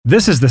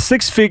This is the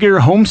Six Figure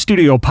Home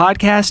Studio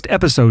Podcast,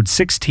 episode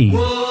 16.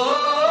 You're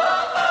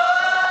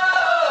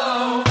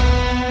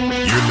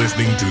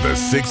listening to the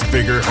Six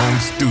Figure Home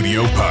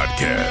Studio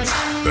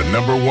Podcast, the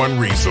 #1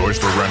 resource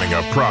for running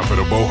a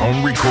profitable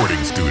home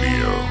recording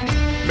studio.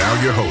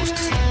 Now your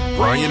hosts,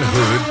 Brian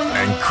Hood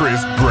and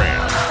Chris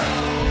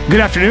Graham. Good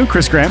afternoon,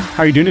 Chris Graham.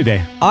 How are you doing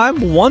today?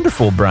 I'm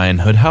wonderful, Brian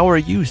Hood. How are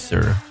you,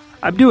 sir?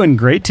 I'm doing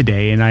great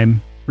today, and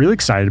I'm really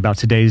excited about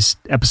today's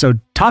episode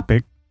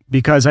topic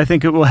because I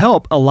think it will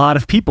help a lot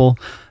of people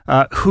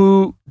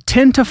who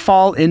tend to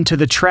fall into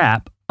the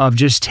trap of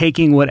just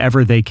taking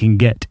whatever they can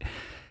get.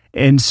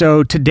 And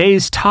so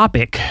today's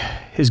topic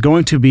is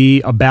going to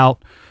be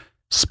about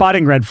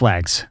spotting red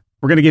flags.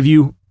 We're going to give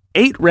you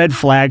 8 red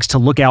flags to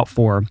look out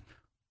for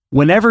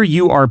whenever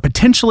you are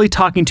potentially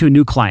talking to a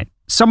new client,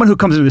 someone who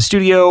comes into the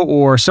studio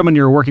or someone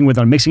you're working with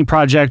on a mixing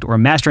project or a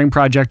mastering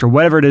project or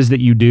whatever it is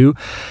that you do.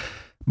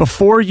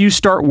 Before you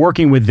start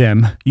working with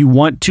them, you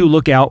want to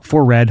look out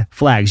for red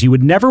flags. You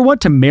would never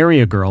want to marry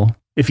a girl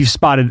if you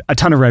spotted a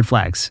ton of red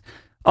flags.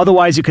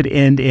 Otherwise, it could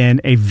end in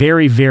a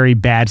very, very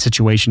bad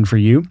situation for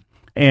you.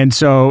 And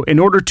so in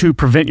order to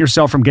prevent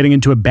yourself from getting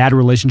into a bad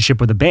relationship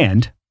with a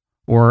band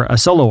or a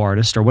solo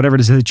artist or whatever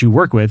it is that you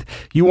work with,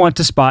 you want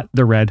to spot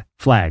the red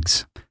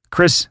flags.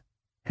 Chris,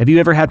 have you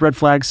ever had red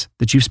flags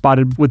that you've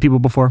spotted with people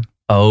before?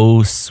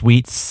 Oh,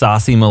 sweet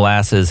saucy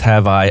molasses,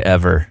 have I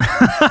ever.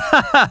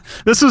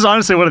 This was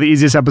honestly one of the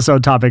easiest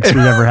episode topics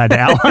we've ever had to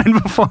outline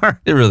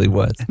before. It really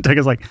was. It took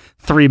us like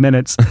 3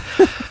 minutes.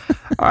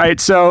 All right,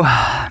 so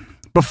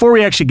before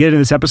we actually get into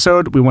this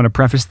episode, we want to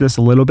preface this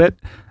a little bit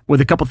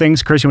with a couple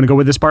things. Chris, you want to go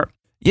with this part?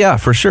 Yeah,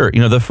 for sure.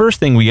 The first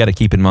thing we got to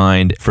keep in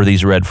mind for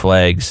these red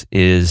flags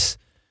is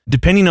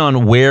depending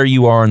on where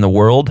you are in the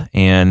world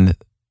and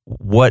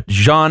what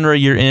genre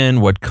you're in,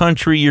 what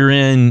country you're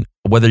in,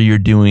 whether you're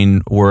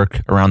doing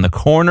work around the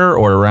corner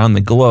or around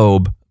the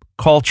globe,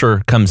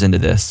 culture comes into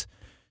this.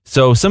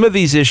 So some of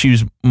these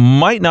issues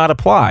might not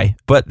apply,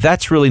 but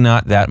that's really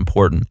not that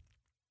important.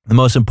 The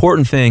most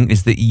important thing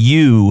is that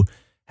you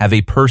have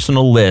a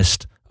personal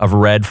list of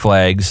red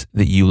flags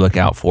that you look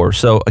out for.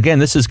 So again,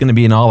 this is going to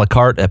be an a la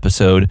carte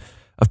episode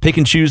of pick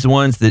and choose the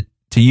ones that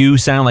to you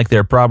sound like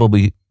they're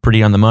probably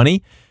pretty on the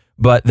money.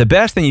 But the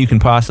best thing you can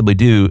possibly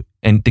do,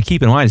 and to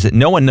keep in mind, is that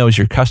no one knows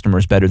your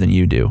customers better than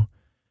you do.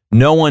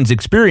 No one's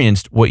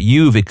experienced what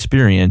you've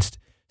experienced.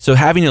 So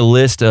having a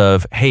list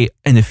of, hey,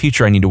 in the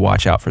future, I need to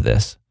watch out for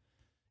this.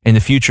 In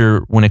the future,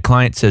 when a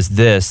client says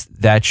this,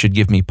 that should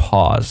give me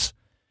pause.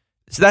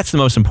 So that's the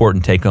most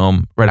important take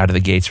home right out of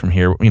the gates from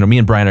here. Me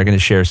and Brian are going to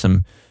share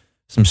some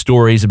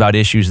stories about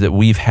issues that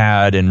we've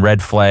had and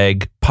red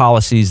flag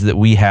policies that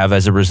we have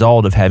as a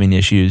result of having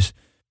issues.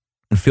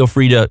 And feel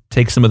free to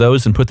take some of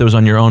those and put those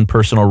on your own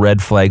personal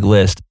red flag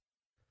list.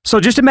 So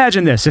just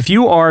imagine this. If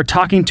you are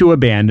talking to a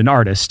band, an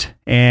artist,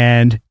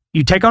 and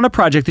you take on a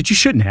project that you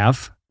shouldn't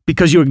have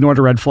because you ignored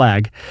a red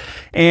flag,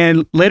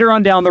 and later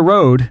on down the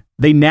road,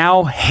 they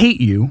now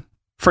hate you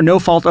for no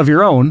fault of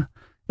your own,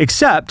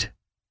 except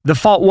the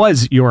fault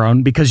was your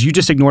own because you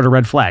just ignored a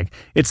red flag.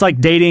 It's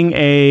like dating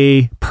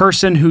a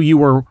person who you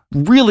were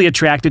really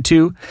attracted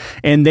to,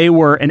 and they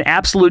were an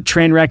absolute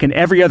train wreck in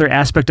every other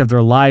aspect of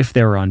their life.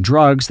 They were on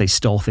drugs. They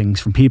stole things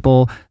from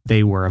people.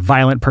 They were a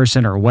violent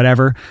person or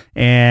whatever,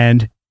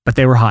 but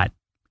they were hot,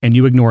 and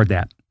you ignored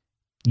that.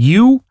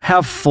 You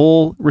have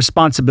full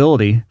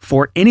responsibility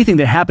for anything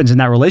that happens in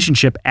that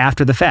relationship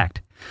after the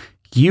fact.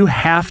 You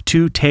have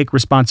to take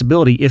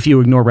responsibility if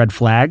you ignore red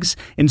flags.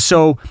 And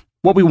so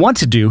what we want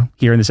to do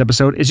here in this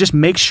episode is just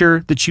make sure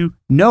that you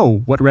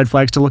know what red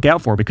flags to look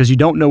out for, because you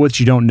don't know what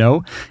you don't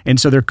know. And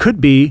so there could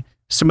be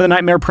some of the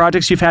nightmare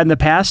projects you've had in the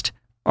past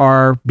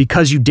are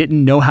because you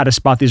didn't know how to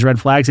spot these red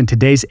flags. And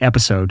today's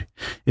episode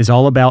is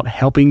all about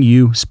helping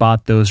you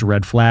spot those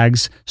red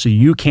flags so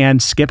you can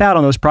skip out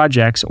on those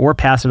projects or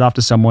pass it off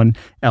to someone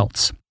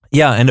else.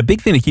 Yeah, and a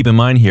big thing to keep in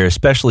mind here,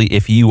 especially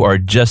if you are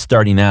just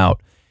starting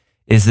out,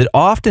 is that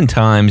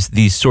oftentimes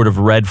these sort of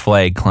red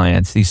flag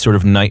clients, these sort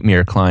of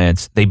nightmare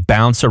clients, they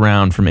bounce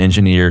around from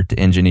engineer to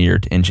engineer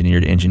to engineer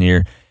to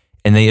engineer,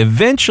 and they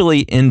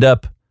eventually end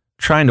up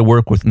trying to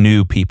work with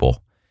new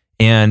people.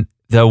 And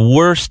the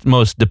worst,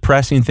 most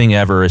depressing thing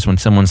ever is when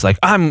someone's like,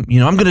 I'm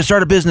going to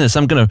start a business.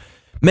 I'm going to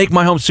make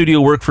my home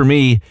studio work for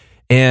me.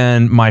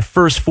 And my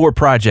first 4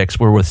 projects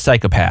were with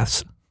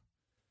psychopaths.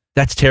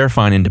 That's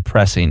terrifying and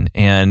depressing.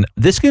 And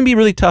this can be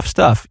really tough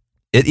stuff.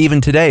 Even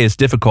today, it's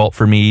difficult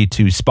for me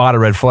to spot a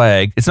red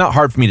flag. It's not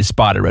hard for me to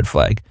spot a red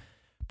flag,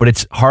 but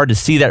it's hard to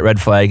see that red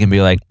flag and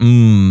be like,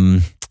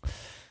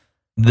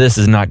 this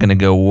is not going to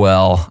go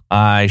well.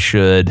 I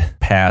should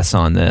pass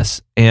on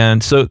this.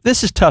 And so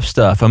this is tough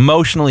stuff.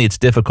 Emotionally, it's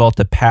difficult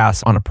to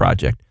pass on a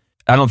project.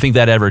 I don't think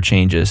that ever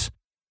changes.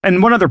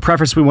 And one other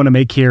preface we want to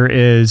make here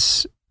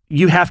is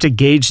you have to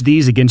gauge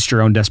these against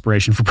your own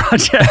desperation for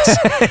projects.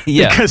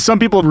 Yeah. Because some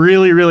people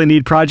really, really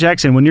need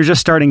projects. And when you're just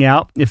starting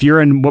out, if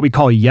you're in what we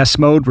call yes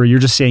mode, where you're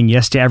just saying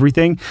yes to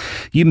everything,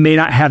 you may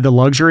not have the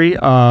luxury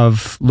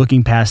of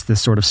looking past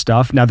this sort of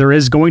stuff. Now, there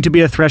is going to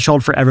be a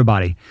threshold for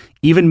everybody.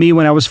 Even me,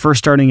 when I was first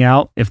starting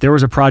out, if there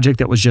was a project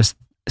that was just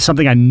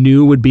something I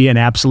knew would be an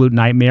absolute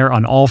nightmare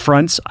on all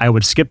fronts, I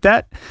would skip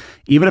that,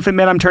 even if it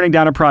meant I'm turning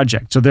down a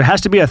project. So there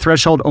has to be a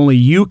threshold. Only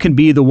you can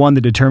be the one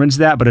that determines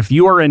that. But if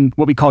you are in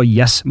what we call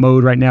yes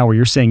mode right now, where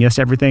you're saying yes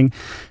to everything,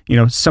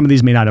 some of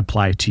these may not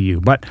apply to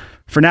you. But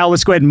for now,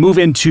 let's go ahead and move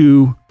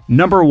into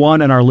number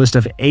 1 on our list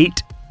of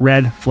 8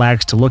 red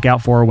flags to look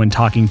out for when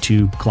talking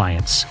to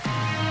clients.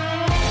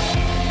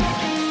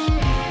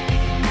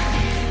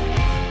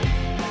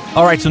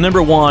 All right, so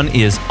number 1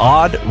 is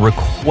odd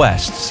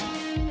requests.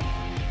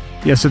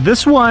 Yeah, so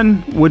this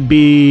one would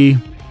be,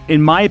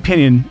 in my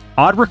opinion,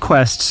 odd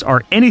requests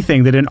are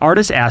anything that an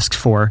artist asks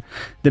for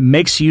that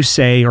makes you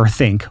say or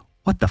think,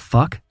 what the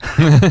fuck?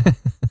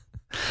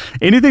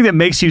 Anything that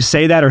makes you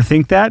say that or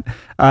think that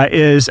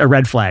is a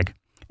red flag.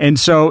 And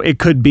so it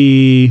could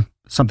be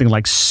something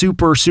like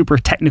super, super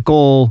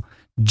technical,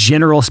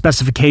 general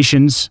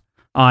specifications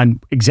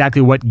on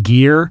exactly what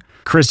gear.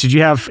 Chris, did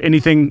you have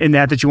anything in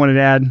that you wanted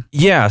to add?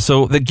 Yeah,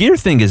 so the gear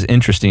thing is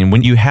interesting.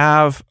 When you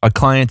have a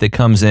client that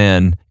comes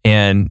in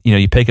and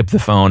you pick up the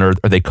phone or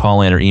they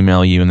call in or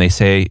email you and they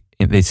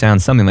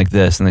sound something like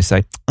this and they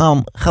say,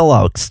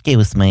 hello,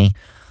 excuse me.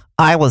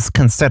 I was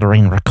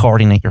considering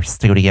recording at your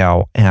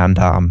studio and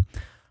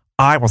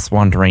I was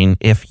wondering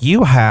if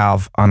you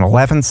have an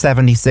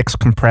 1176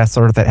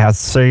 compressor that has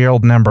serial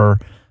number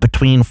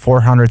between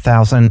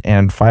 400,000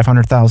 and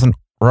 500,000.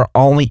 We're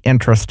only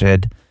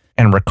interested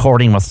in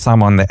recording with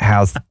someone that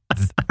has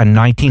a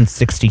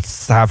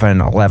 1967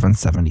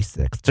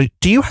 1176.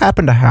 Do you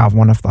happen to have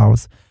one of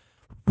those?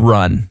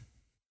 Run.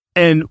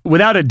 And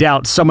without a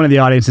doubt, someone in the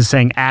audience is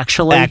saying,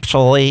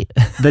 actually,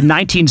 the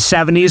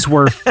 1970s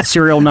were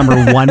serial number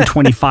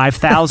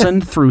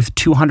 125,000 through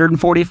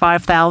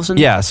 245,000.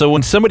 Yeah. So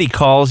when somebody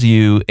calls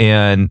you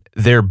and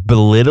they're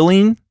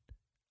belittling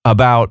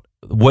about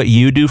what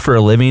you do for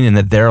a living and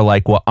that they're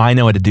like, well, I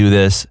know how to do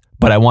this,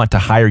 but I want to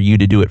hire you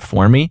to do it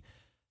for me,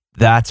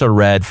 that's a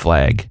red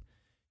flag.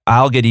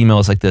 I'll get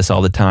emails like this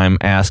all the time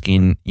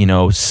asking,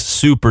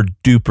 super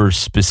duper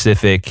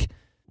specific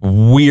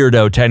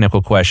weirdo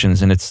technical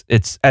questions. And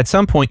it's at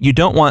some point you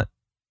don't want,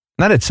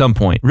 not at some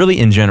point, really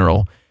in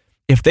general,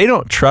 if they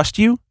don't trust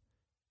you,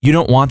 you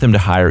don't want them to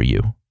hire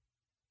you.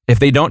 If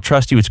they don't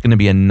trust you, it's going to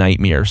be a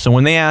nightmare. So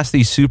when they ask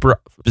these super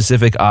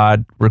specific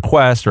odd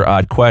requests or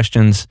odd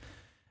questions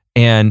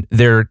and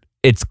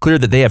it's clear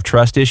that they have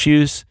trust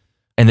issues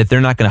and that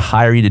they're not going to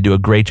hire you to do a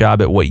great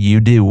job at what you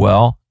do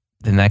well,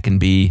 then that can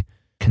be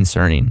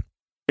concerning.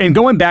 And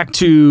going back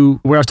to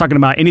where I was talking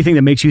about anything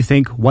that makes you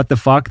think, what the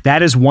fuck,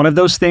 that is one of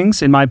those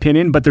things, in my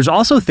opinion. But there's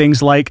also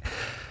things like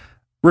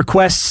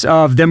requests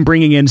of them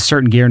bringing in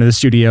certain gear into the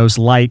studios.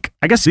 Like,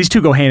 I guess these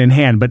two go hand in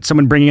hand, but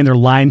someone bringing in their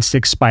Line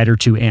 6 Spider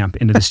 2 amp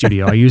into the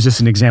studio. I used this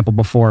as an example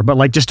before, but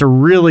like just a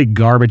really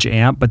garbage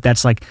amp, but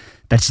that's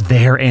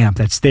their amp.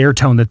 That's their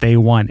tone that they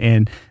want.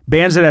 And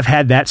bands that have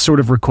had that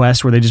sort of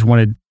request where they just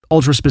wanted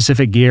ultra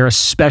specific gear,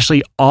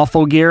 especially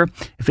awful gear,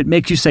 if it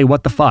makes you say,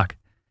 what the fuck,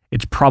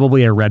 it's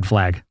probably a red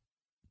flag.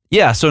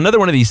 Yeah, so another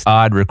one of these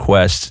odd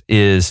requests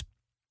is,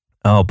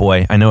 oh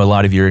boy, I know a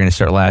lot of you are going to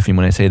start laughing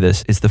when I say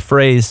this, is the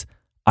phrase,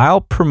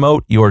 I'll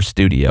promote your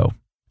studio.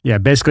 Yeah,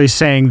 basically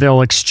saying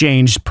they'll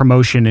exchange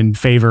promotion in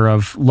favor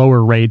of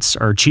lower rates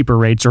or cheaper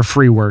rates or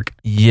free work.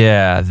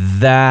 Yeah,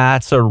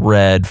 that's a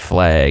red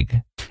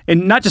flag.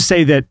 And not to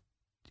say that,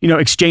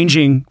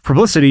 exchanging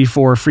publicity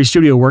for free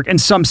studio work in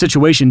some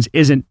situations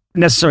isn't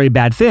necessarily a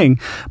bad thing,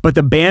 but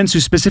the bands who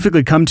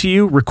specifically come to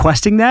you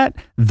requesting that,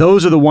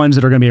 those are the ones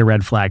that are going to be a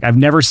red flag. I've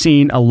never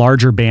seen a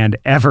larger band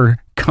ever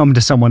come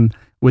to someone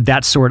with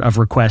that sort of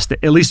request,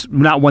 at least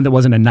not one that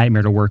wasn't a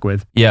nightmare to work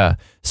with. Yeah.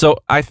 So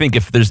I think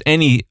if there's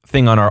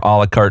anything on our a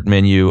la carte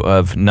menu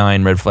of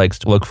 9 red flags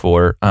to look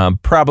for,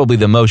 probably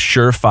the most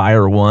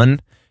surefire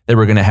one that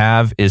we're going to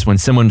have is when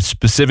someone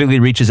specifically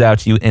reaches out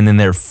to you and in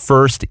their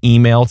first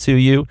email to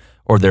you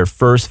or their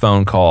first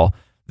phone call,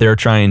 they're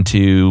trying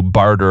to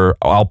barter,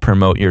 I'll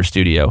promote your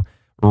studio.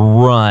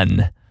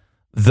 Run.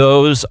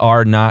 Those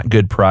are not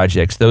good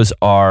projects. Those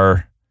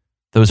are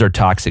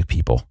toxic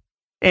people.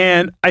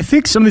 And I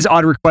think some of these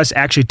odd requests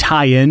actually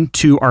tie in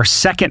to our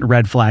second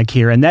red flag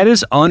here, and that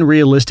is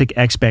unrealistic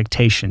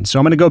expectations. So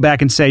I'm going to go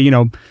back and say,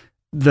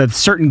 the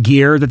certain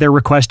gear that they're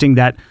requesting,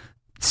 that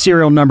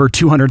serial number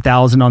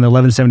 200,000 on the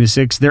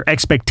 1176, their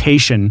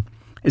expectation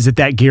is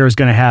that gear is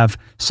going to have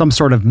some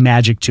sort of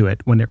magic to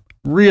it when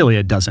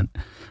it doesn't.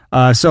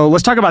 So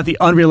let's talk about the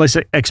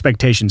unrealistic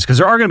expectations, because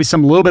there are going to be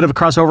some little bit of a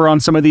crossover on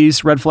some of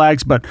these red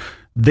flags, but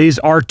these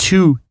are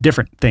two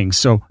different things.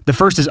 So the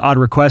first is odd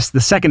requests. The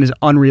second is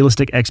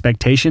unrealistic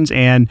expectations.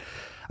 And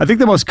I think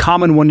the most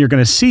common one you're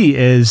going to see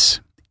is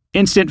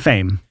instant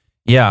fame.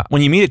 Yeah.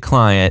 When you meet a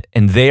client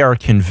and they are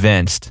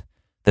convinced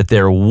that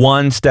they're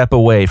one step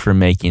away from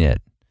making it,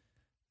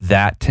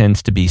 that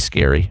tends to be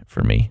scary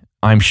for me.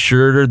 I'm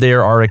sure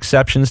there are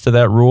exceptions to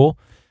that rule,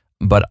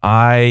 but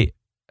I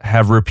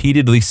have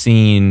repeatedly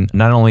seen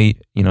not only,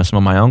 some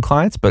of my own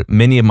clients, but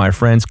many of my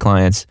friends'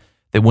 clients,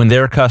 that when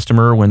their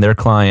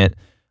client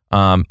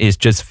is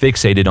just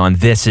fixated on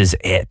this is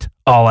it,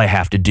 all I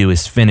have to do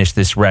is finish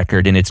this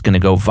record and it's going to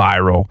go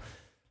viral,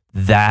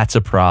 that's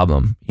a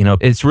problem. You know,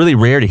 it's really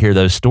rare to hear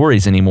those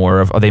stories anymore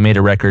of, oh, they made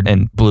a record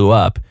and blew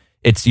up.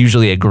 It's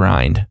usually a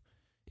grind.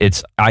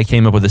 I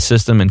came up with a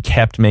system and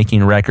kept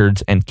making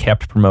records and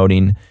kept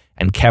promoting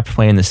and kept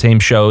playing the same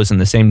shows in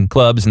the same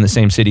clubs in the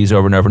same cities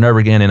over and over and over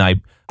again, and I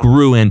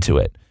grew into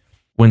it.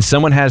 When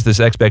someone has this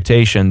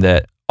expectation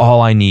that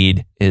all I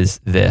need is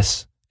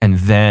this, and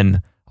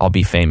then I'll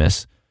be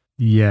famous.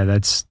 Yeah,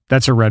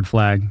 that's a red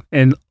flag.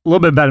 And a little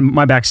bit about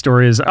my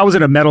backstory is I was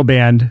in a metal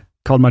band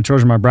called My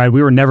Children, My Bride.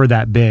 We were never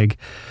that big,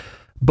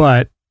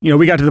 but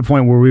we got to the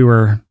point where we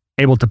were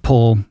able to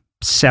pull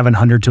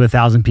 700 to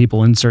 1,000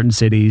 people in certain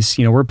cities.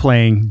 We're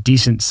playing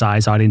decent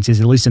size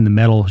audiences, at least in the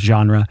metal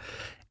genre.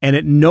 And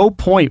at no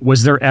point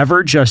was there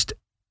ever just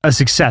a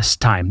success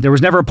time. There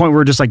was never a point where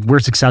we're just like, we're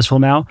successful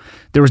now.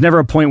 There was never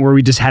a point where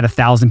we just had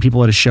 1,000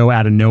 people at a show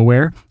out of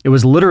nowhere. It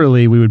was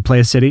literally, we would play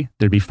a city,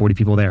 there'd be 40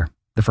 people there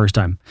the first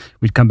time.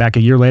 We'd come back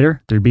a year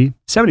later, there'd be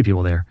 70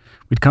 people there.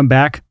 We'd come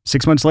back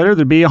 6 months later,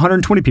 there'd be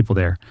 120 people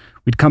there.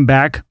 We'd come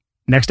back,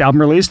 next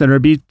album release, then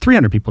there'd be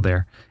 300 people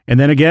there. And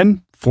then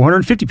again,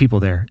 450 people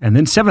there, and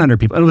then 700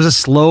 people. And it was a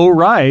slow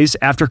rise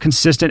after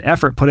consistent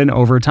effort put in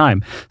over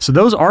time. So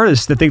those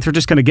artists that think they're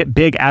just going to get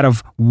big out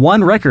of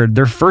one record,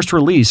 their first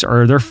release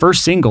or their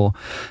first single,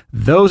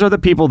 those are the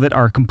people that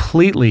are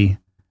completely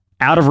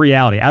out of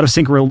reality, out of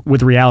sync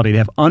with reality. They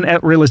have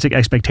unrealistic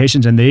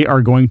expectations, and they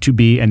are going to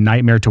be a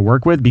nightmare to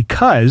work with,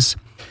 because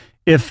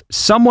if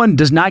someone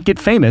does not get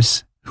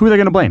famous, who are they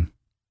going to blame?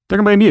 They're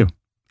going to blame you.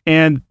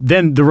 And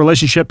then the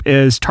relationship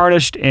is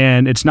tarnished,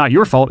 and it's not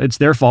your fault. It's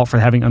their fault for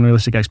having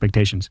unrealistic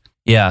expectations.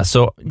 Yeah.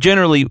 So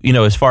generally,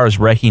 as far as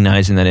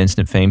recognizing that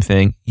instant fame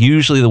thing,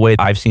 usually the way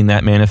I've seen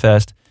that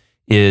manifest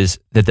is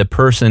that the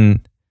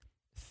person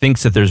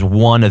thinks that there's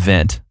one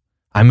event.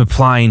 I'm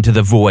applying to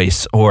The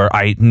Voice, or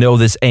I know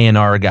this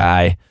A&R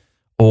guy,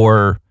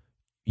 or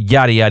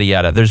yada, yada,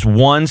 yada. There's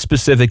one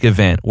specific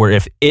event where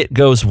if it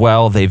goes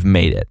well, they've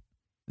made it.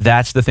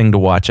 That's the thing to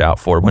watch out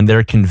for when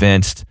they're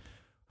convinced,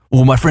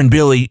 well, my friend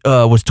Billy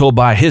was told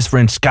by his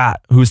friend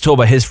Scott, who was told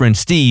by his friend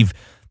Steve,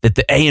 that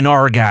the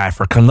A&R guy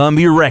for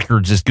Columbia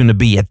Records is going to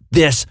be at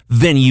this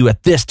venue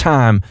at this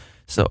time.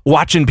 So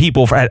watching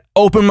people at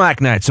open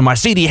mic night. So my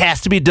CD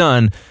has to be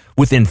done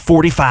within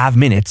 45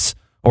 minutes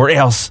or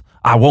else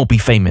I won't be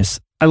famous.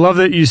 I love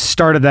that you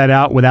started that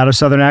out without a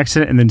Southern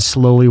accent and then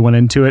slowly went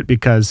into it,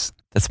 because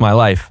that's my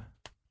life.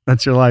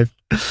 That's your life.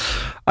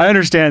 I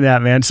understand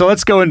that, man. So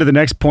let's go into the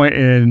next point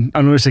in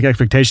unrealistic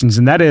expectations,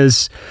 and that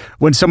is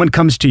when someone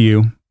comes to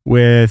you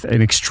with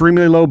an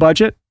extremely low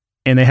budget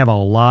and they have a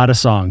lot of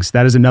songs.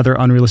 That is another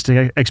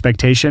unrealistic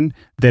expectation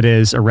that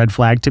is a red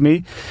flag to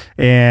me.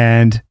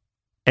 And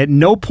at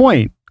no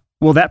point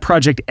will that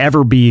project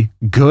ever be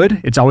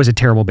good. It's always a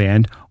terrible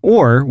band.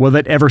 Or will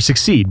it ever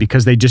succeed,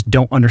 because they just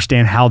don't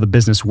understand how the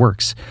business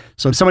works.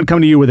 So if someone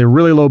come to you with a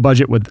really low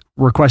budget with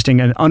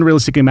requesting an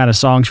unrealistic amount of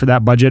songs for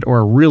that budget, or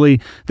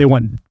they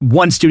want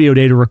one studio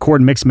day to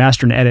record, mix,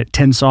 master, and edit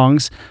 10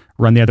 songs,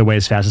 run the other way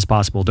as fast as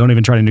possible. Don't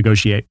even try to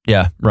negotiate.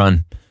 Yeah,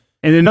 run.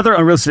 And another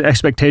unrealistic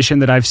expectation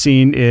that I've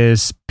seen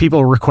is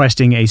people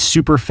requesting a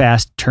super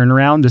fast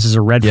turnaround. This is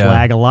a red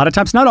flag. A lot of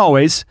times, not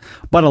always,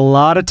 but a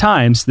lot of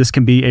times this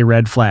can be a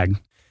red flag.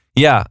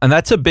 Yeah, and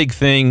that's a big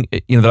thing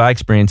that I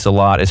experience a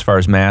lot as far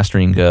as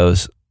mastering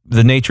goes.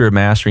 The nature of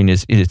mastering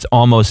is it's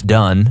almost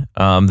done.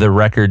 The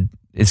record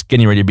is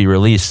getting ready to be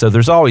released. So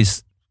there's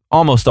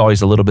almost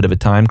always a little bit of a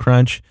time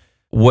crunch.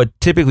 What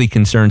typically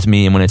concerns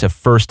me, and when it's a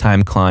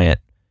first-time client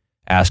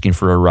asking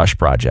for a rush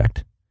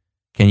project,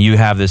 can you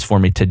have this for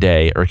me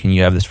today, or can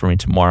you have this for me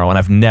tomorrow? And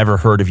I've never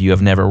heard of you.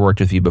 I've never worked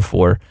with you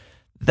before.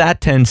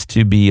 That tends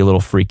to be a little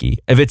freaky.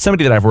 If it's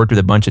somebody that I've worked with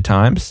a bunch of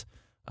times,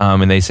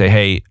 and they say,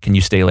 hey, can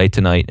you stay late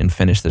tonight and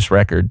finish this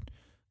record?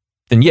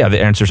 Then yeah,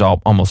 the answer's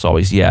almost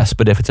always yes.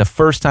 But if it's a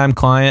first-time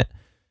client,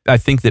 I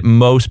think that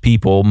most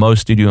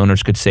studio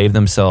owners could save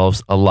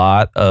themselves a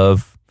lot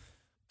of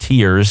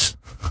tears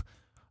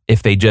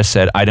if they just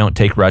said, I don't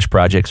take rush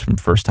projects from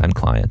first-time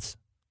clients.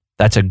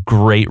 That's a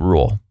great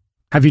rule.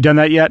 Have you done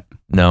that yet?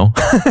 No.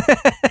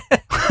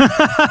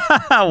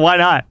 Why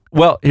not?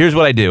 Well, here's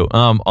what I do.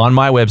 On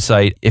my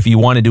website, if you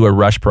want to do a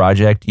rush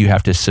project, you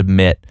have to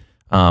submit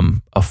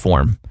a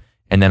form.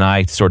 And then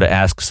I sort of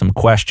ask some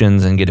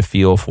questions and get a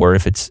feel for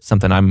if it's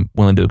something I'm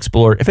willing to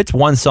explore. If it's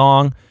one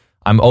song,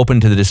 I'm open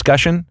to the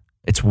discussion.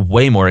 It's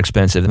way more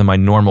expensive than my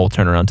normal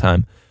turnaround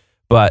time.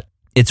 But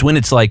it's when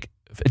it's like,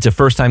 it's a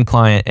first-time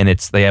client and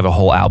they have a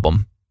whole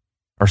album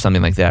or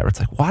something like that, where it's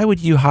like, why would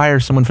you hire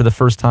someone for the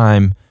first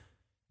time?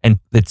 And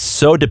it's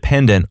so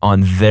dependent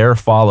on their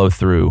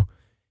follow-through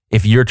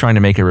if you're trying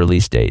to make a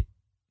release date.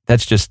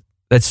 That's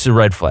a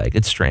red flag.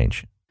 It's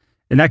strange.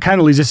 And that kind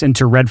of leads us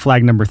into red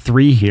flag number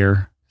 3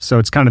 here. So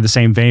it's kind of the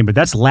same vein, but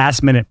that's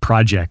last-minute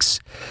projects.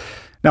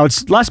 Now,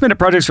 last-minute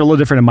projects are a little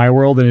different in my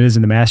world than it is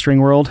in the mastering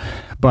world,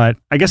 but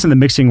I guess in the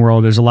mixing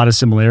world, there's a lot of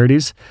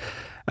similarities.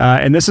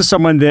 And this is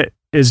someone that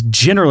is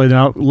generally,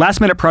 now, last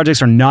minute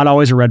projects are not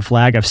always a red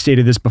flag. I've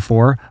stated this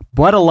before,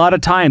 but a lot of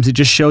times it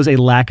just shows a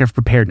lack of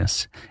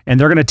preparedness. And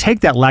they're going to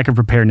take that lack of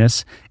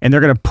preparedness and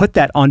they're going to put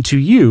that onto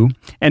you.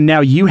 And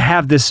now you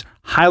have this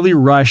highly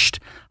rushed,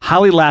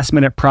 highly last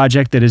minute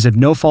project that is of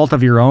no fault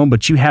of your own,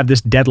 but you have this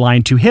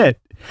deadline to hit.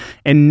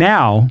 And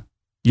now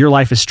your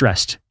life is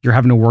stressed. You're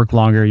having to work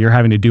longer. You're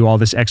having to do all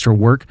this extra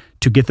work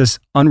to get this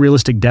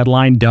unrealistic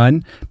deadline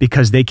done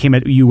because they came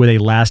at you with a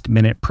last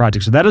minute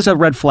project. So that is a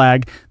red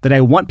flag that I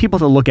want people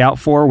to look out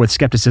for with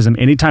skepticism.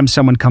 Anytime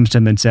someone comes to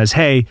them and says,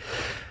 hey,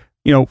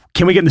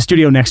 can we get in the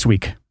studio next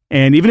week?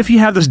 And even if you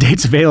have those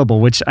dates available,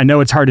 which I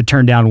know it's hard to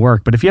turn down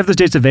work, but if you have those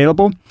dates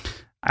available,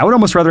 I would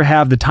almost rather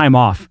have the time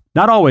off.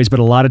 Not always, but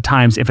a lot of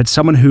times, if it's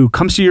someone who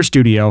comes to your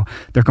studio,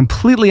 they're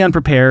completely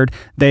unprepared,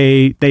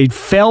 they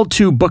failed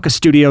to book a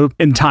studio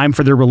in time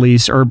for their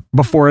release or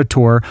before a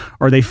tour,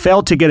 or they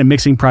failed to get a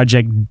mixing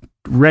project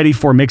ready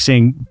for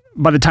mixing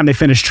by the time they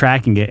finish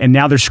tracking it, and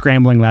now they're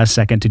scrambling last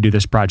second to do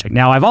this project.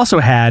 Now, I've also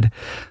had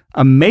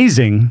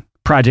amazing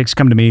projects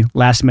come to me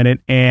last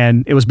minute,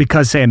 and it was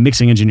because, say, a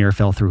mixing engineer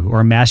fell through or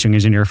a mastering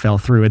engineer fell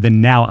through, and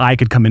then now I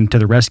could come into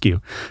the rescue.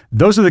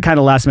 Those are the kind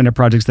of last minute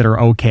projects that are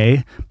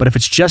okay, but if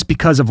it's just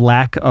because of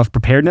lack of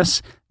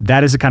preparedness,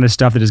 that is the kind of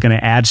stuff that is going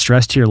to add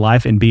stress to your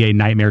life and be a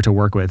nightmare to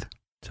work with.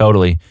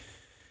 Totally.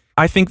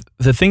 I think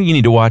the thing you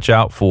need to watch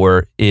out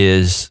for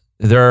is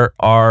there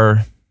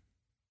are,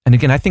 and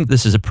again, I think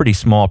this is a pretty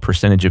small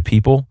percentage of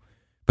people,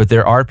 but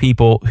there are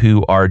people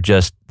who are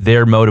just,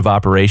 their mode of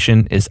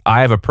operation is,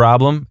 I have a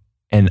problem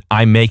and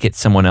I make it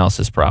someone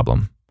else's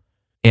problem.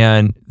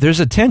 And there's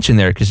a tension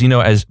there because,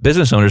 as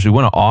business owners, we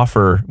want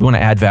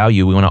to add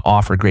value, we want to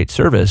offer great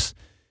service.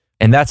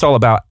 And that's all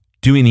about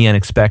doing the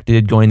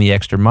unexpected, going the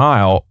extra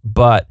mile.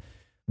 But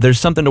there's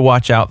something to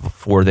watch out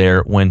for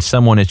there when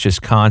someone is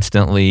just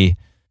constantly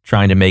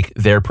trying to make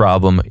their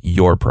problem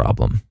your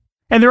problem.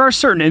 And there are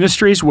certain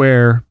industries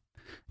where,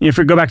 if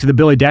we go back to the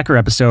Billy Decker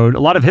episode,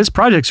 a lot of his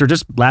projects are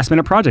just last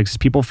minute projects.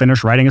 People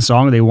finish writing a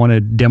song, they want a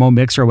demo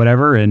mix or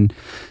whatever, and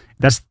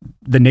that's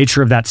the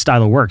nature of that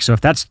style of work. So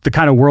if that's the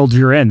kind of world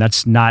you're in,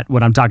 that's not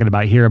what I'm talking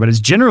about here. But it's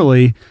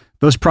generally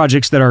those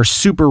projects that are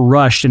super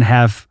rushed and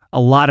have a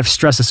lot of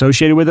stress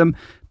associated with them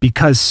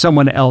because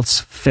someone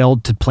else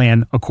failed to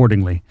plan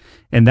accordingly.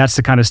 And that's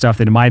the kind of stuff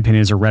that, in my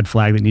opinion, is a red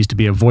flag that needs to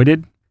be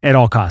avoided at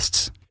all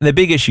costs. The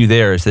big issue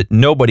there is that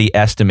nobody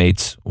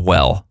estimates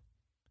well.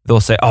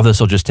 They'll say, this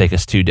will just take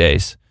us 2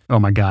 days. Oh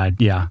my God,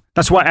 yeah.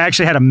 That's why I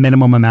actually had a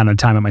minimum amount of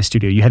time at my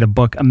studio. You had to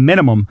book a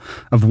minimum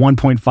of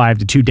 1.5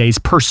 to 2 days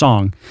per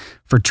song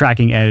for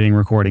tracking, editing,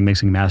 recording,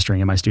 mixing,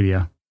 mastering in my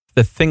studio.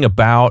 The thing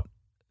about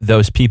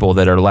those people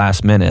that are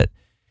last minute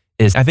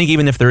is, I think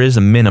even if there is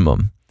a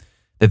minimum,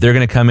 that they're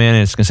going to come in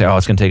and it's going to say,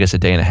 it's going to take us a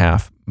day and a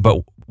half,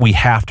 but we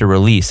have to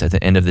release at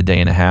the end of the day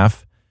and a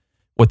half.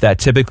 What that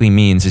typically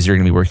means is you're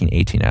going to be working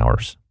 18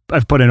 hours.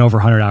 I've put in over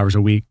 100 hours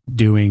a week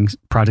doing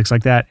projects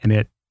like that,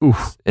 and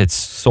it's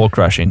soul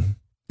crushing.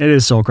 It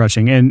is soul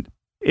crushing. And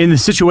in the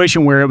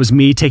situation where it was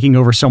me taking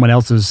over someone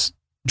else's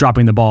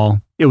dropping the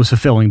ball, it was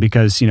fulfilling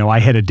because,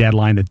 I hit a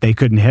deadline that they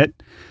couldn't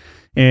hit.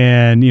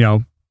 And,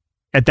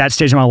 at that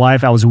stage of my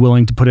life, I was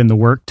willing to put in the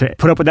work to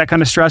put up with that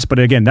kind of stress. But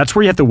again, that's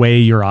where you have to weigh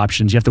your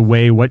options. You have to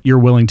weigh what you're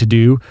willing to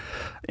do.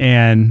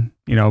 And,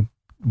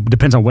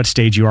 depends on what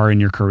stage you are in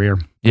your career.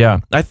 Yeah.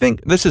 I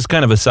think this is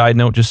kind of a side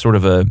note, just sort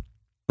of a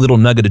little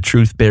nugget of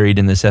truth buried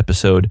in this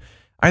episode.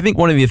 I think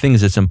one of the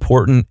things that's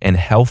important and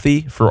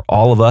healthy for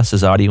all of us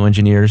as audio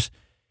engineers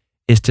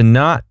is to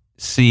not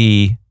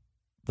see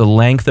the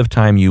length of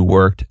time you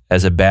worked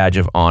as a badge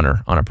of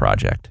honor on a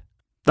project.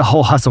 The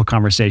whole hustle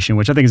conversation,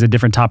 which I think is a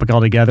different topic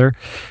altogether,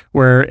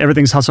 where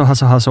everything's hustle,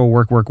 hustle, hustle,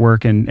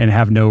 work, and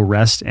have no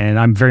rest. And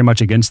I'm very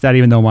much against that,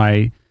 even though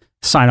my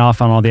sign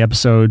off on all the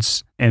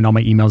episodes and all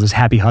my emails is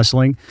happy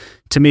hustling.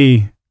 To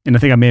me, and I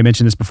think I may have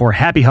mentioned this before,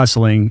 happy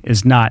hustling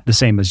is not the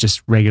same as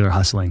just regular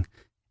hustling.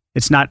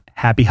 It's not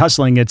happy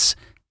hustling, it's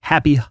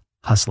happy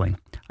hustling.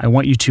 I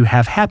want you to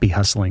have happy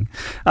hustling.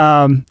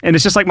 And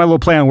it's just like my little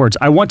play on words.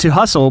 I want to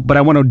hustle, but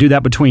I want to do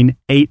that between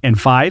 8 and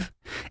 5.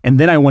 And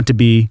then I want to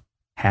be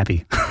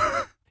happy.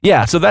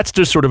 Yeah, so that's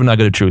just sort of a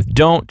nugget of truth.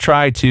 Don't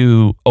try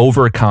to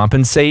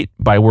overcompensate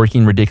by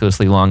working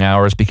ridiculously long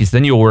hours because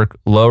then you'll work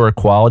lower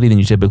quality than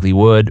you typically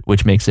would,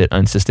 which makes it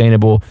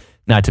unsustainable,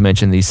 not to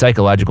mention the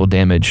psychological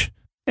damage.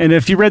 And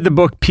if you read the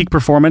book Peak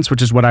Performance,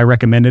 which is what I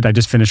recommended, I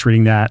just finished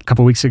reading that a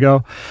couple weeks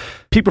ago.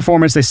 Peak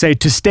Performance, they say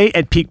to stay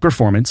at peak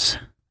performance,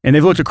 and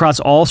they've looked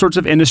across all sorts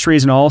of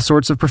industries and all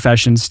sorts of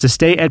professions, to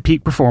stay at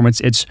peak performance,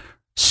 it's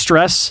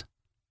stress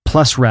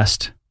plus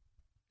rest.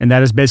 And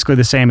that is basically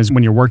the same as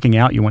when you're working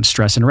out, you want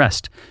stress and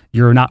rest.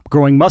 You're not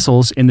growing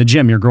muscles in the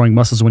gym, you're growing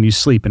muscles when you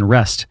sleep and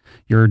rest.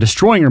 You're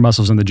destroying your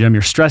muscles in the gym,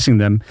 you're stressing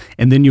them,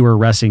 and then you are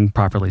resting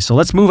properly. So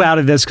let's move out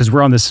of this because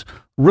we're on this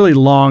really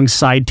long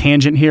side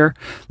tangent here.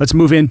 Let's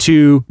move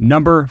into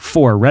number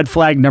 4, red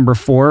flag number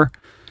 4.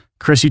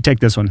 Chris, you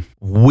take this one.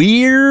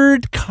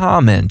 Weird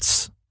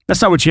comments.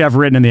 That's not what you have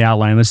written in the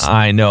outline.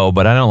 I know,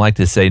 but I don't like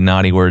to say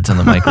naughty words on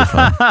the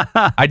microphone.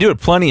 I do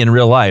it plenty in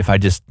real life.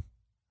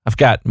 I've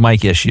got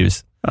mic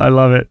issues. I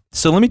love it.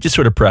 So let me just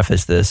sort of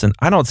preface this, and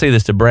I don't say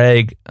this to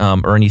brag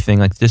or anything.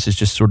 Like, this is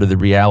just sort of the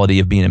reality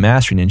of being a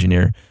mastering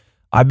engineer.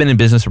 I've been in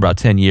business for about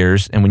 10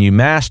 years, and when you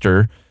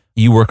master,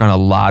 you work on a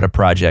lot of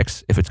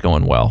projects if it's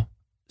going well.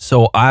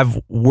 So I've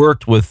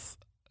worked with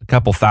a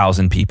couple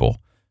thousand people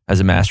as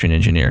a mastering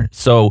engineer.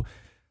 So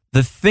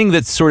the thing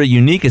that's sort of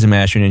unique as a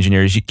mastering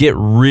engineer is you get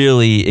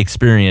really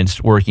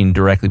experienced working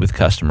directly with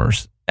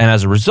customers. And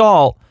as a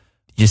result,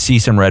 you see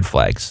some red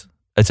flags.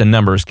 It's a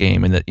numbers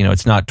game, and that,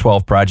 it's not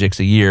 12 projects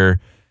a year.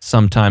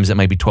 Sometimes it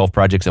might be 12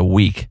 projects a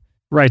week.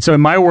 Right. So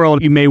in my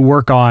world, you may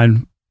work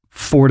on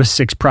 4 to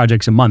 6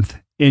 projects a month.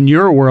 In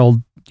your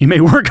world, you may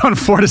work on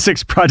 4 to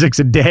 6 projects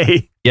a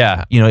day.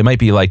 Yeah. It might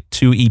be like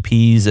 2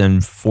 EPs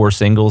and 4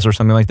 singles or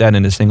something like that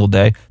in a single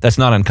day. That's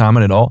not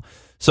uncommon at all.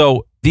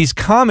 So these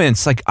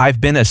comments, like, I've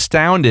been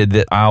astounded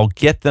that I'll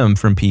get them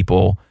from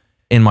people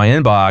in my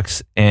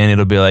inbox, and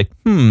it'll be like,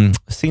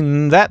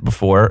 seen that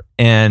before.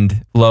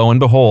 And lo and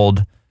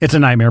behold, it's a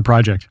nightmare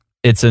project.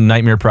 It's a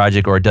nightmare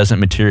project, or it doesn't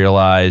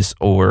materialize,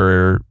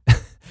 or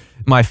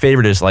my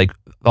favorite is, like,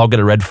 I'll get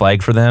a red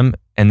flag for them,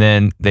 and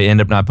then they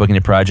end up not booking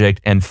the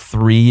project, and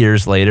 3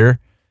 years later,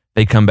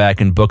 they come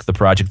back and book the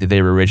project that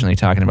they were originally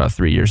talking about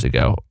 3 years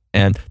ago.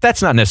 And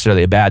that's not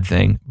necessarily a bad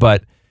thing,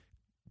 but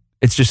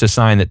it's just a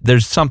sign that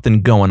there's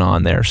something going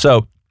on there.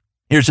 So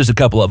here's just a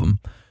couple of them.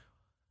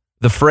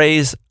 The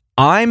phrase,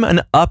 "I'm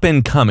an up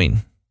and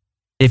coming."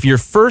 If your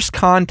first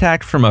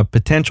contact from a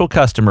potential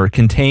customer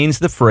contains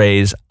the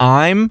phrase,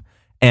 "I'm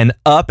an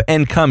up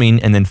and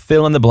coming," and then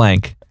fill in the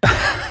blank,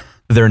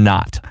 they're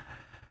not.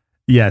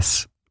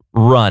 Yes.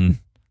 Run.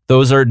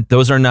 Those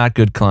are not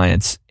good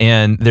clients,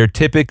 and they're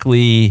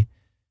typically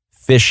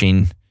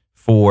fishing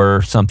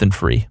for something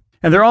free.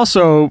 And they're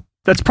also,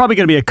 that's probably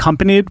going to be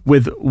accompanied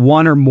with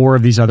one or more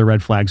of these other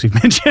red flags we've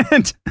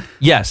mentioned.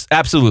 Yes,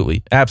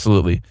 absolutely.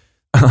 Absolutely.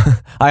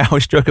 I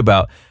always joke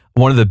about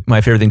one of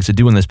my favorite things to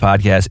do in this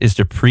podcast is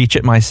to preach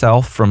at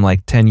myself from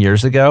like 10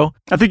 years ago.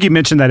 I think you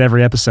mentioned that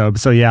every episode.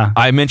 So yeah.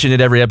 I mentioned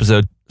it every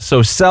episode.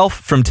 So self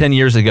from 10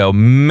 years ago,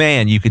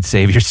 man, you could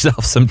save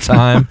yourself some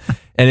time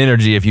and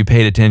energy if you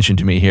paid attention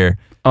to me here.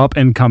 Up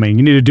and coming.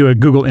 You need to do a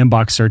Google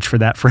inbox search for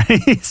that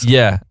phrase.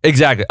 Yeah,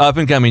 exactly. Up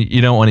and coming.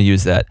 You don't want to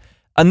use that.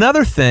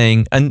 Another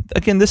thing, and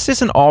again, this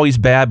isn't always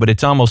bad, but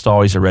it's almost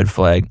always a red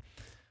flag.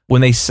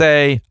 When they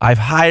say, "I've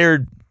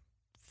hired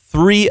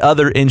 3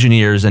 other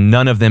engineers and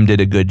none of them did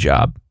a good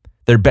job."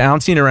 They're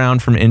bouncing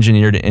around from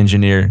engineer to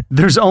engineer.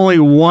 There's only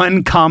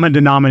one common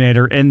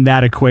denominator in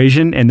that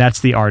equation, and that's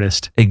the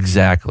artist.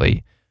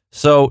 Exactly.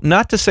 So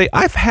not to say,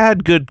 I've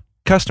had good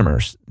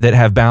customers that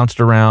have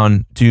bounced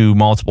around to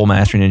multiple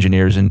mastering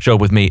engineers and show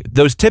up with me.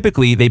 Those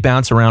typically, they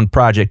bounce around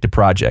project to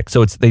project.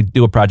 So they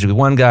do a project with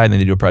one guy, and then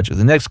they do a project with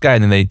the next guy,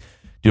 and then they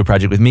do a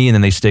project with me, and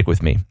then they stick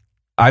with me.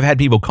 I've had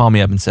people call me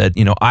up and said,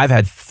 I've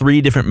had 3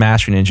 different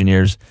mastering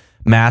engineers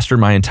master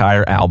my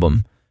entire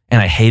album,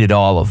 and I hated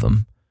all of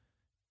them,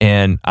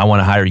 and I want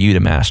to hire you to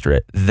master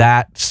it.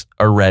 That's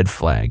a red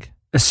flag.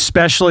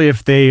 Especially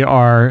if they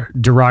are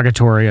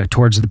derogatory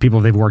towards the people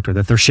they've worked with.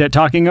 If they're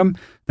shit-talking them,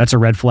 that's a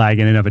red flag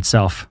in and of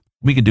itself.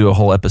 We could do a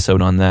whole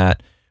episode on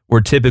that, where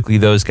typically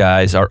those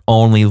guys are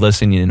only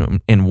listening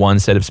in one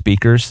set of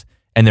speakers,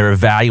 and they're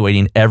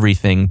evaluating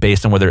everything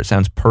based on whether it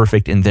sounds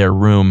perfect in their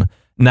room,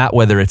 not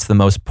whether it's the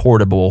most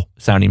portable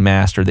sounding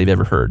master they've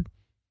ever heard.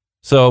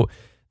 So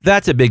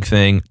that's a big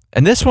thing.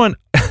 And this one,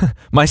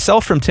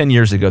 myself from 10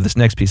 years ago, this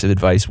next piece of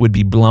advice would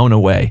be blown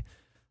away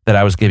that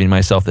I was giving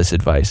myself this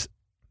advice.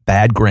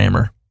 Bad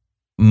grammar.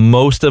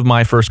 Most of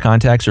my first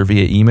contacts are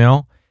via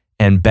email,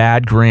 and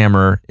bad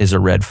grammar is a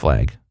red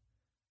flag.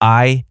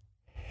 I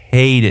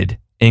hated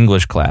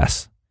English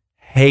class.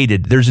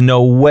 Hated. There's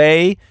no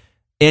way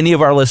any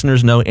of our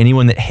listeners know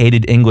anyone that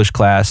hated English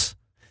class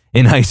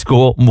in high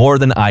school more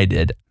than I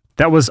did.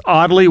 That was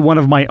oddly one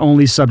of my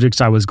only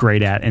subjects I was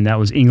great at, and that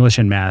was English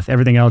and math.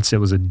 Everything else, it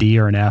was a D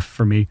or an F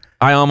for me.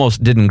 I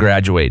almost didn't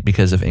graduate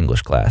because of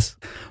English class.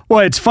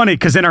 Well, it's funny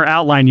because in our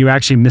outline, you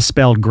actually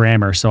misspelled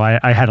grammar, so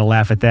I had to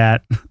laugh at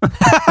that.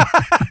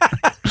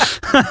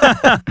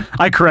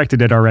 I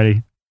corrected it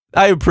already.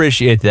 I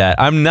appreciate that.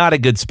 I'm not a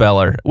good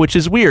speller, which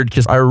is weird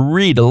because I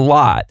read a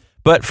lot.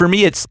 But for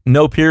me, it's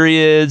no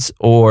periods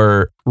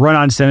or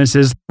run-on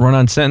sentences.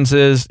 Run-on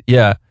sentences,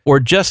 yeah.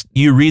 Or just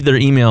you read their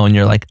email and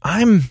you're like,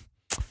 I'm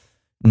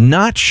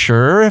not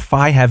sure if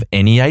I have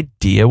any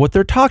idea what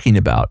they're talking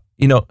about.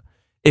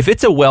 If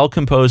it's a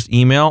well-composed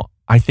email,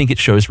 I think it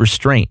shows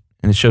restraint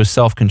and it shows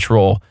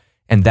self-control.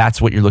 And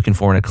that's what you're looking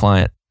for in a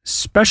client.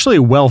 Especially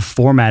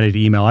well-formatted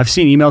email. I've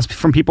seen emails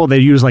from people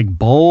that use like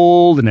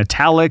bold and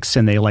italics,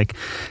 and they like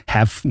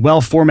have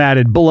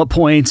well-formatted bullet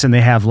points, and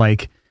they have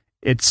like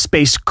it's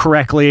spaced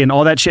correctly and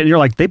all that shit. And you're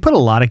like, they put a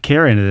lot of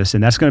care into this,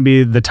 and that's going to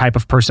be the type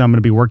of person I'm going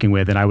to be working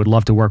with. And I would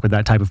love to work with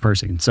that type of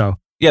person. So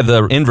yeah,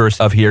 the inverse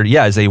of here,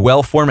 is a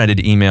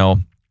well-formatted email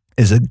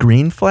is a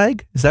green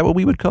flag. Is that what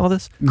we would call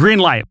this? Green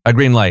light. A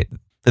green light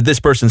that this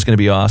person's going to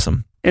be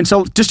awesome. And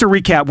so just to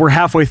recap, we're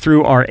halfway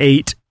through our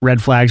 8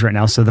 red flags right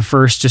now. So the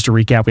first, just to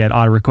recap, we had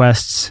auto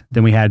requests.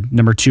 Then we had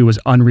number 2 was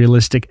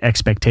unrealistic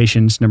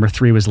expectations. Number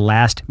 3 was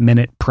last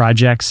minute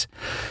projects.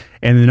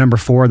 And then number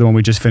 4, the one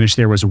we just finished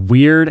there, was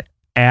weird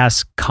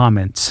ass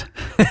comments.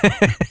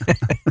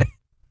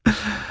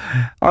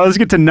 All right, let's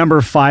get to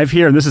number 5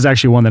 here. And this is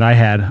actually one that I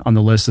had on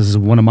the list. This is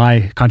one of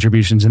my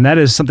contributions. And that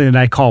is something that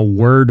I call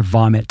word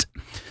vomit.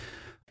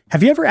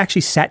 Have you ever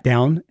actually sat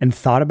down and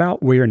thought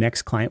about where your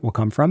next client will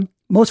come from?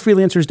 Most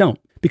freelancers don't,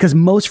 because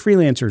most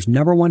freelancers'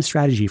 number one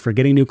strategy for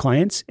getting new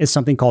clients is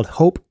something called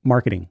hope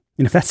marketing.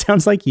 And if that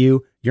sounds like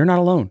you, you're not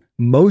alone.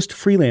 Most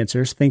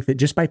freelancers think that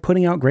just by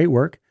putting out great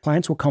work,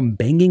 clients will come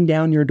banging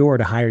down your door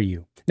to hire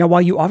you. Now,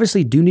 while you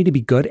obviously do need to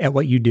be good at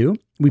what you do,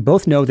 we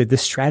both know that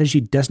this strategy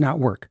does not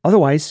work.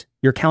 Otherwise,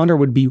 your calendar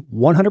would be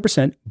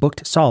 100%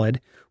 booked solid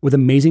with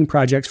amazing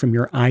projects from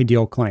your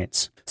ideal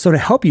clients. So to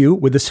help you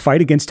with this fight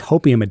against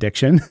hopium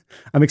addiction,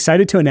 I'm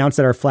excited to announce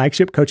that our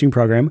flagship coaching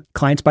program,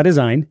 Clients by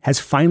Design, has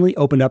finally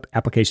opened up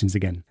applications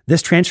again.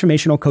 This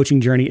transformational coaching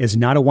journey is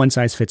not a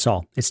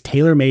one-size-fits-all. It's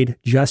tailor-made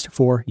just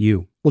for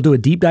you. We'll do a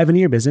deep dive into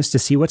your business to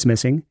see what's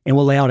missing, and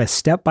we'll lay out a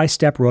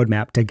step-by-step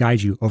roadmap to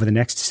guide you over the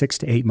next 6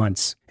 to 8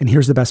 months. And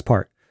here's the best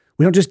part.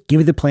 We don't just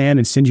give you the plan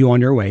and send you on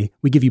your way.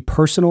 We give you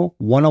personal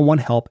one-on-one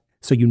help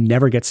so you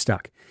never get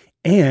stuck.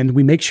 And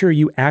we make sure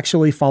you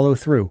actually follow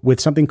through with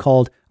something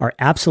called our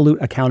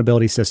absolute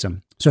accountability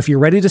system. So if you're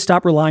ready to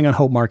stop relying on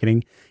hope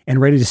marketing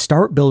and ready to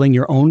start building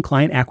your own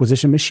client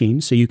acquisition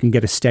machine so you can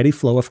get a steady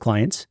flow of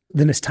clients,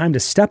 then it's time to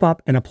step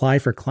up and apply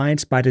for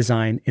Clients by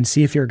Design and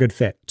see if you're a good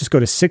fit. Just go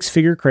to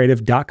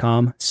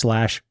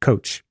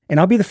sixfigurecreative.com/coach. And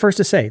I'll be the first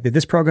to say that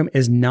this program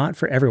is not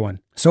for everyone.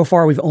 So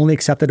far, we've only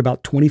accepted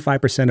about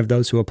 25% of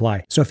those who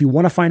apply. So if you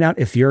want to find out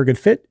if you're a good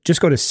fit,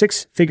 just go to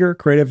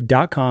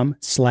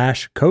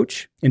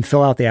sixfigurecreative.com/coach and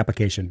fill out the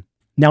application.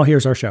 Now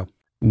here's our show.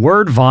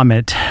 Word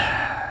vomit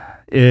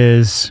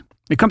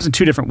it comes in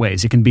 2 different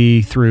ways. It can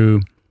be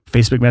through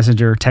Facebook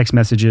Messenger, text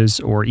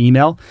messages, or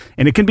email,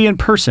 and it can be in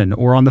person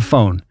or on the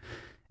phone.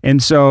 And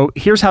so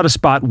here's how to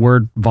spot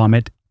word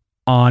vomit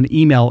on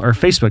email or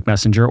Facebook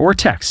Messenger or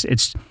text.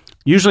 It's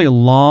usually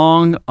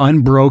long,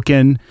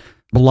 unbroken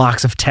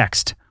blocks of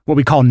text, what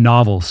we call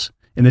novels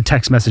in the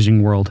text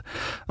messaging world.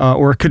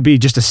 Or it could be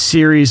just a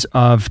series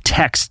of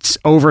texts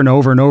over and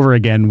over and over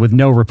again with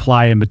no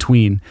reply in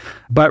between.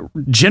 But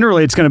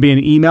generally, it's going to be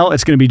an email.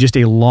 It's going to be just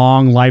a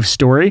long life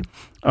story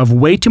of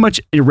way too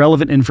much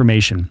irrelevant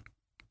information.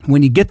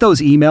 When you get those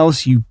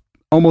emails, you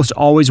almost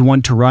always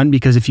want to run,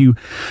 because if you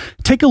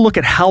take a look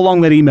at how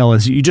long that email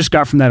is you just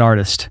got from that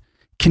artist,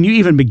 can you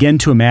even begin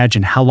to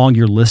imagine how long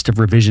your list of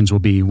revisions will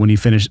be when you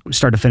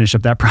start to finish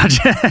up that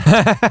project?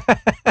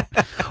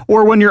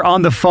 Or when you're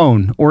on the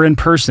phone or in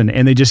person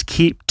and they just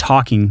keep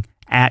talking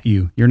at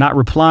you. You're not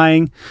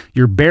replying.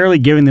 You're barely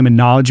giving them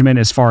acknowledgement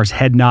as far as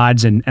head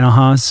nods and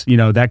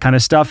uh-huhs, that kind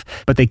of stuff.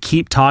 But they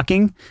keep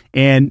talking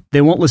and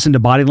they won't listen to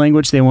body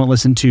language. They won't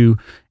listen to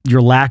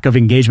your lack of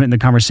engagement in the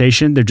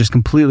conversation. They're just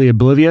completely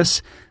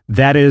oblivious.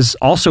 That is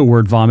also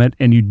word vomit,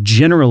 and you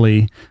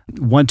generally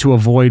want to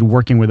avoid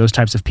working with those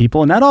types of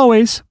people. And not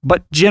always,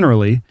 but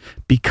generally,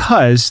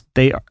 because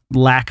they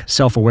lack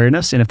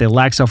self-awareness. And if they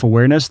lack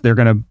self-awareness, they're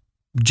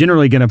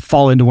generally going to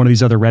fall into one of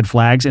these other red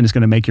flags, and it's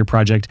going to make your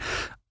project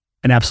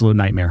an absolute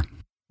nightmare.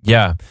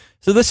 Yeah.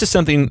 So this is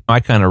something I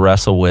kind of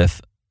wrestle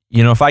with.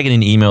 If I get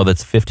an email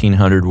that's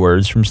 1,500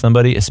 words from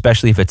somebody,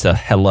 especially if it's a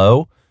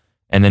hello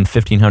and then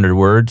 1,500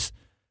 words,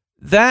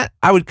 that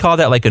I would call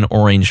that like an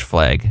orange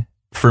flag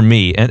for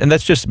me. And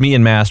that's just me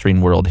in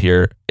mastering world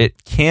here.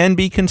 It can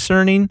be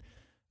concerning.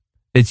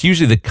 It's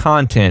usually the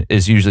content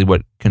is usually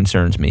what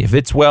concerns me. If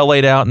it's well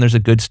laid out and there's a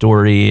good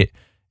story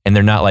and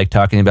they're not like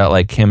talking about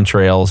like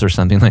chemtrails or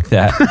something like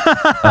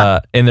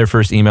that in their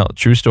first email,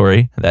 true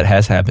story, that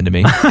has happened to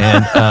me.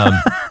 And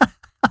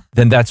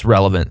then that's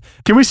relevant.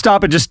 Can we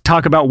stop and just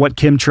talk about what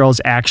chemtrails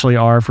actually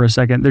are for a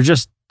second? They're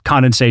just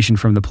condensation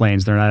from the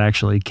planes. They're not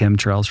actually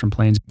chemtrails from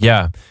planes.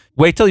 Yeah.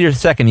 Wait till your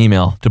second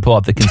email to pull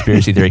up the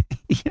conspiracy theory.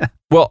 Yeah.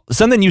 Well,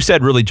 something you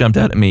said really jumped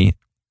out at me.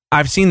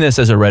 I've seen this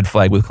as a red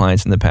flag with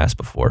clients in the past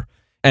before.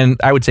 And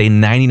I would say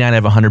 99 out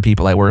of 100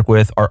 people I work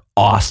with are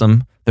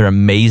awesome. They're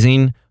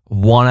amazing.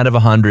 1 out of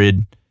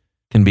 100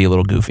 can be a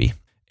little goofy.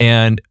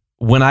 And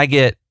when I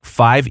get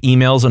 5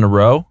 emails in a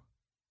row,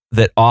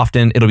 that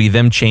often it'll be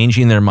them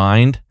changing their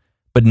mind,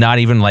 but not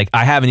even like,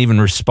 I haven't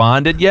even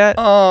responded yet.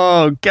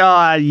 Oh,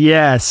 God,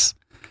 yes.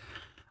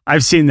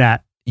 I've seen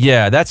that.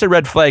 Yeah, that's a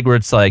red flag where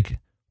it's like,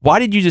 why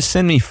did you just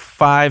send me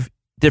 5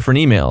 different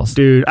emails?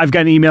 Dude, I've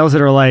gotten emails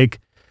that are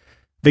like,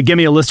 they give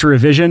me a list of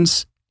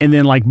revisions, and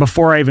then like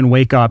before I even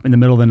wake up in the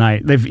middle of the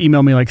night, they've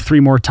emailed me like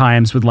 3 more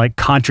times with like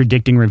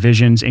contradicting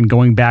revisions and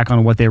going back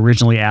on what they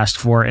originally asked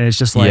for. And it's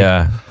just like,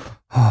 yeah.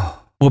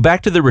 Well,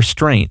 back to the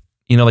restraint.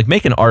 Like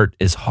making art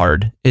is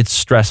hard. It's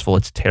stressful.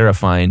 It's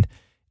terrifying.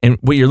 And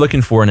what you're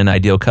looking for in an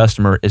ideal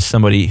customer is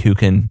somebody who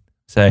can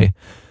say,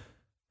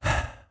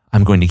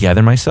 I'm going to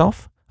gather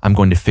myself. I'm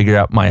going to figure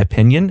out my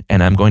opinion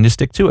and I'm going to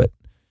stick to it.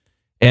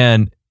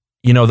 And,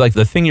 like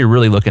the thing you're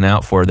really looking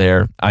out for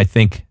there, I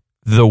think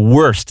the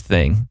worst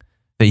thing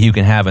that you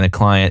can have in a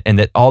client, and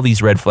that all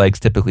these red flags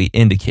typically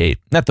indicate,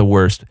 not the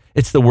worst,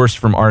 it's the worst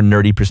from our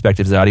nerdy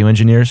perspectives as audio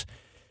engineers,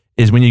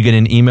 is when you get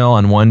an email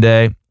on one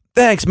day,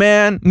 thanks,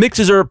 man,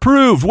 mixes are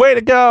approved, way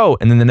to go.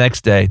 And then the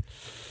next day,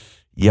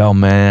 yo,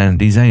 man,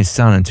 these ain't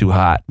sounding too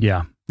hot.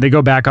 Yeah. They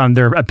go back on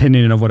their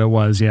opinion of what it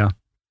was. Yeah.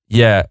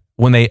 Yeah.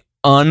 When they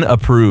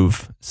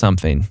unapprove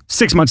something.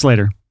 6 months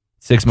later.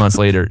 6 months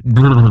later.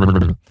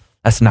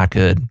 That's not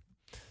good.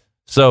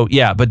 So,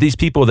 yeah, but these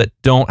people that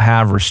don't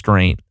have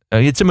restraint,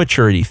 it's a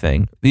maturity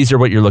thing. These are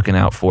what you're looking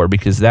out for,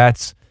 because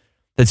that's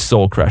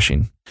soul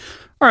crushing.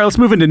 All right, let's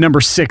move into number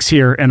 6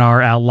 here in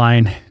our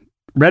outline.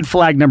 Red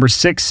flag number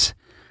 6,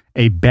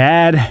 a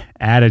bad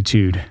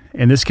attitude.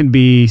 And this can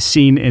be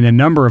seen in a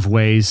number of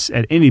ways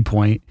at any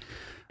point.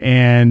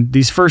 And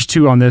these first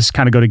two on this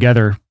kind of go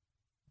together.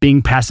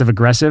 Being passive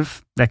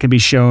aggressive, that can be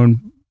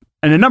shown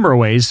in a number of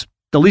ways,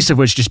 the least of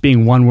which just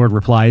being one-word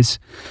replies.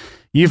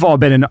 You've all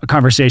been in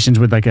conversations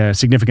with like a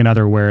significant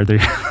other where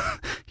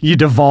you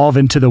devolve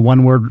into the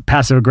one-word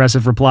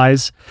passive-aggressive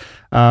replies.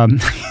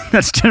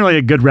 That's generally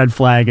a good red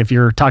flag if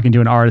you're talking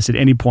to an artist at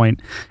any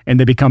point and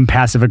they become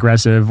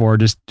passive-aggressive or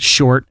just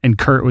short and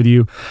curt with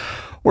you,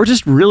 or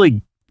just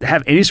really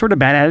have any sort of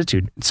bad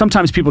attitude.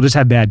 Sometimes people just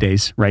have bad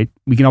days, right?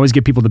 We can always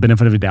give people the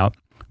benefit of the doubt.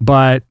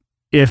 But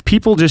if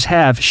people just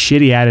have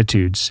shitty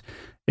attitudes,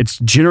 it's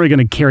generally going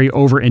to carry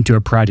over into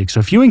a project. So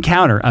if you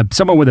encounter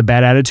someone with a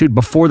bad attitude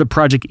before the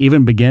project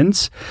even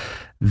begins,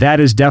 that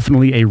is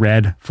definitely a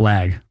red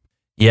flag.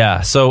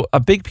 Yeah. So a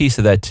big piece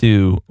of that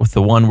too, with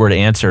the one-word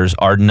answers,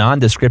 are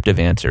non-descriptive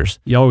answers.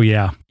 Oh,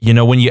 yeah. You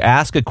know, when you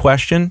ask a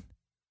question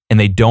and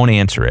they don't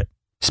answer it.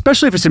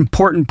 Especially if it's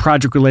important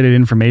project-related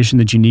information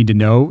that you need to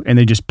know and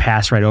they just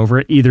pass right over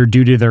it, either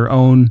due to their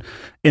own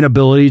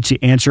inability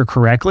to answer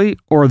correctly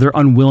or their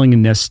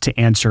unwillingness to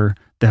answer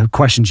the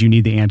questions you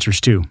need the answers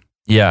to.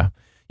 Yeah.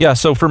 Yeah.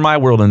 So for my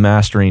world and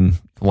mastering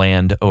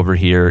land over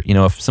here, you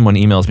know, if someone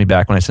emails me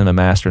back when I send them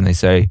a master and they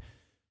say,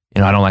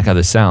 you know, I don't like how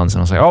this sounds.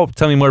 And I was like, oh,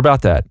 tell me more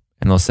about that.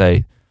 And they'll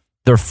say,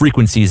 there are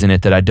frequencies in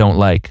it that I don't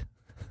like.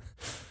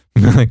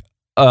 I'm like,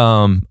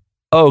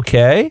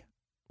 okay.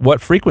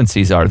 What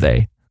frequencies are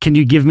they? Can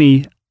you give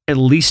me at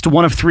least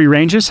one of 3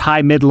 ranges,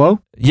 high, mid, low?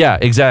 Yeah,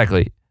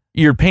 exactly.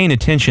 You're paying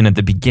attention at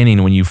the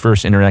beginning when you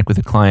first interact with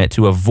a client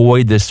to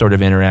avoid this sort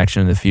of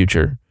interaction in the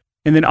future.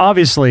 And then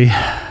obviously,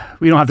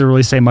 we don't have to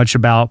really say much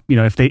about, you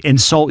know, if they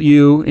insult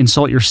you,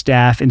 insult your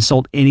staff,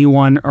 insult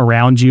anyone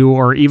around you,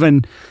 or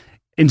even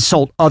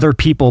insult other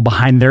people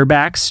behind their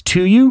backs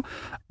to you,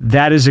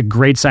 that is a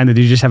great sign that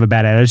they just have a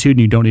bad attitude and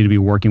you don't need to be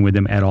working with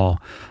them at all.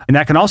 And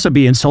that can also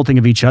be insulting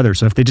of each other.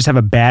 So if they just have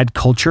a bad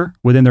culture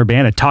within their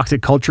band, a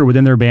toxic culture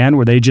within their band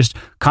where they just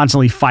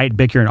constantly fight,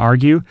 bicker, and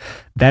argue,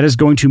 that is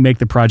going to make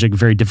the project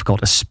very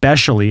difficult,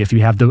 especially if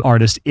you have the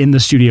artist in the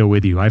studio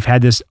with you. I've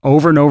had this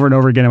over and over and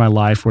over again in my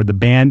life where the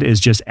band is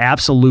just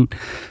absolute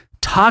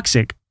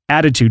toxic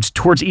attitudes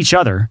towards each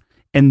other.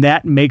 And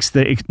that makes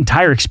the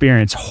entire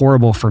experience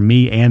horrible for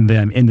me and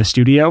them in the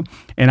studio.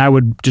 And I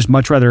would just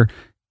much rather,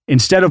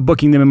 instead of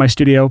booking them in my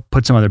studio,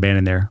 put some other band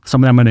in there.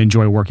 Someone I'm going to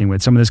enjoy working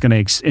with. Someone that's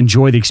going to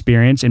enjoy the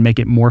experience and make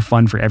it more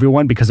fun for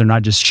everyone because they're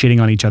not just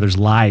shitting on each other's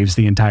lives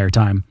the entire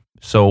time.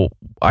 So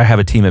I have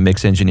a team of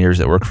mix engineers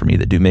that work for me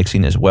that do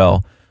mixing as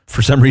well.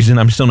 For some reason,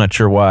 I'm still not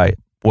sure why,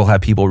 we'll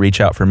have people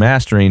reach out for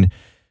mastering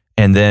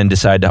and then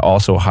decide to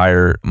also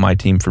hire my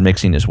team for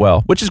mixing as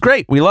well, which is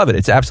great. We love it.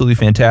 It's absolutely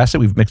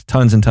fantastic. We've mixed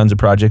tons and tons of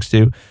projects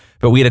too.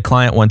 But we had a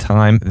client one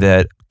time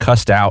that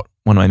cussed out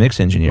one of my mix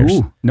engineers.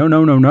 Ooh,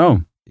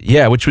 no.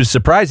 Yeah, which was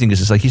surprising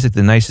because it's like he's like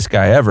the nicest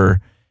guy ever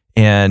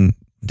and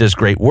does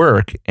great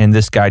work. And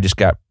this guy just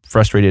got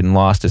frustrated and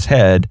lost his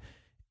head.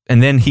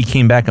 And then he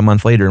came back a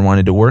month later and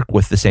wanted to work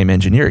with the same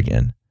engineer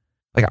again.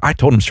 Like I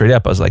told him straight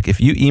up, I was like,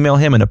 if you email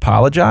him and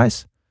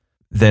apologize,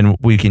 then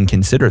we can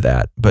consider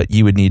that. But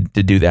you would need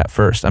to do that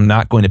first. I'm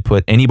not going to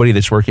put anybody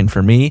that's working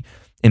for me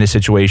in a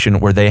situation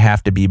where they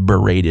have to be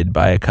berated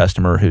by a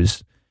customer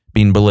who's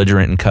being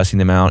belligerent and cussing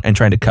them out and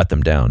trying to cut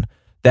them down.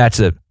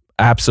 That's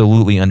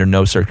absolutely under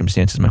no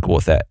circumstances am I cool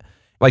with that.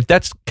 Like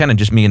that's kind of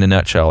just me in a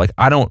nutshell. Like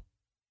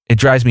it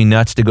drives me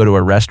nuts to go to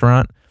a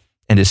restaurant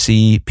and to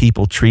see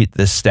people treat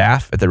the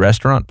staff at the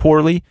restaurant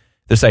poorly.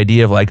 This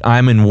idea of like,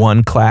 I'm in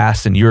one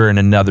class and you're in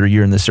another,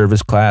 you're in the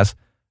service class.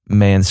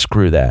 Man,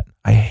 screw that.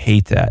 I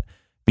hate that.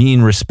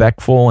 Being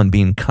respectful and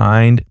being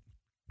kind,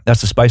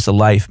 that's the spice of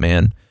life,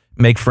 man.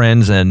 Make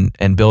friends and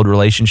build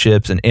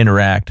relationships and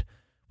interact.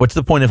 What's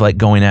the point of like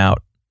going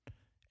out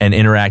and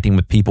interacting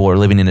with people or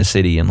living in a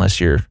city unless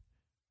you're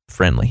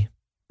friendly?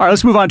 All right,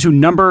 let's move on to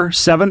number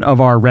 7 of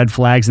our red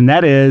flags. And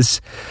that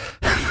is,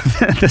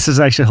 this is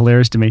actually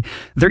hilarious to me,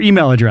 their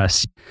email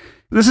address.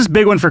 This is a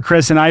big one for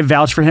Chris, and I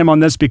vouch for him on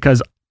this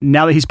because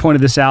now that he's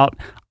pointed this out,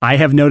 I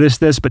have noticed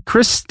this, but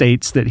Chris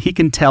states that he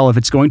can tell if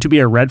it's going to be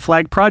a red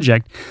flag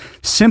project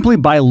simply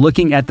by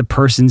looking at the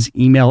person's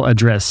email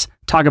address.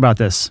 Talk about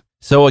this.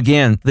 So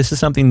again, this is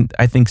something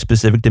I think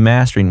specific to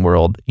mastering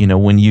world. You know,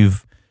 when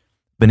you've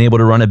been able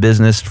to run a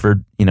business for,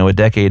 you know, a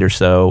decade or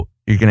so,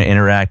 you're going to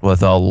interact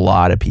with a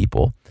lot of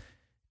people.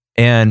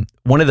 And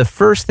one of the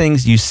first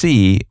things you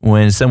see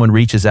when someone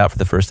reaches out for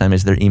the first time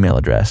is their email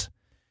address.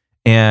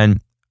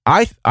 And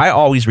I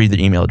always read their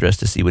email address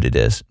to see what it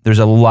is. There's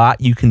a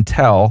lot you can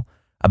tell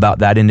about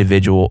that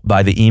individual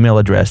by the email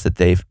address that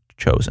they've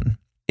chosen.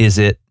 Is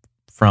it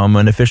from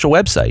an official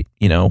website?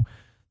 You know,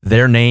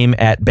 their name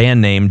at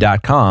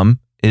bandname.com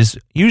is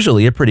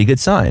usually a pretty good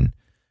sign.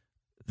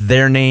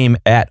 Their name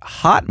at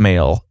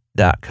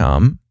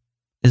hotmail.com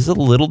is a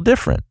little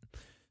different.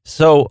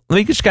 So let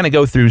me just kind of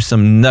go through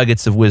some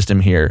nuggets of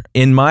wisdom here.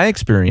 In my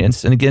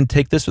experience, and again,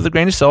 take this with a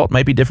grain of salt,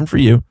 might be different for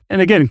you.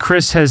 And again,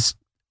 Chris has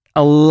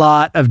a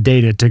lot of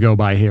data to go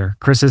by here.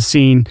 Chris has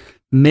seen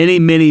many,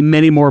 many,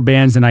 many more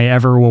bands than I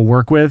ever will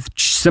work with,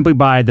 simply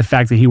by the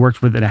fact that he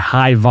works with a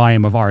high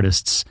volume of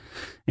artists.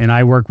 And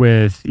I work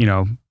with,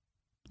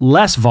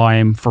 less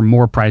volume for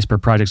more price per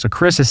project. So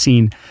Chris has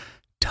seen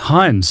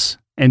tons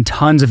and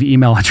tons of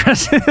email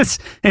addresses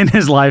in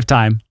his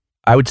lifetime.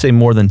 I would say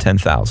more than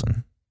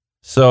 10,000.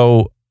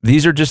 So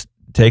these are just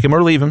take them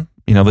or leave them.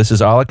 This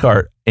is a la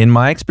carte. In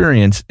my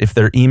experience, if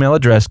their email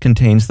address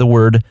contains the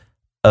word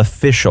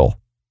official,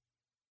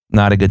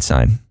 not a good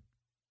sign.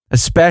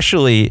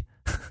 Especially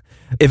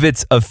if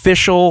it's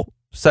official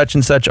such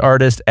and such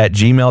artist at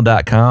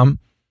gmail.com.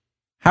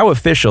 How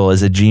official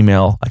is a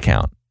Gmail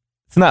account?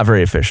 It's not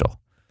very official.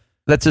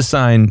 That's a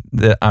sign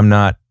that I'm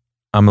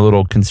a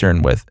little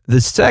concerned with.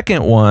 The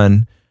second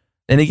one,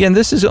 and again,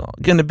 this is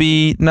going to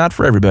be not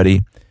for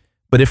everybody,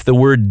 but if the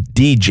word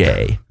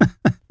DJ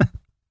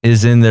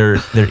is in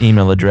their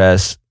email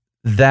address,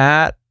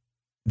 that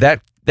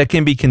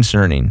can be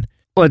concerning.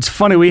 Well, it's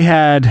funny. We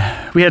had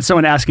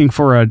someone asking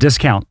for a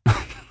discount,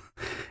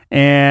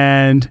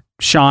 and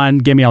Sean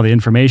gave me all the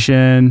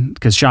information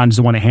because Sean's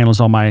the one that handles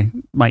all my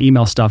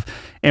email stuff.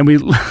 And we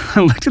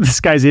looked at this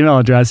guy's email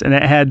address, and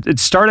it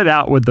started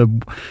out with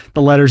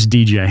the letters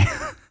DJ.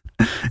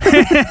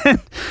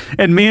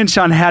 and me and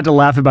Sean had to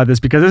laugh about this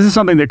because this is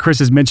something that Chris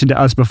has mentioned to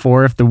us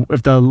before. If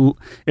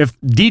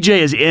DJ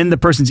is in the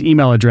person's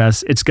email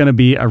address, it's going to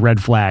be a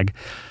red flag.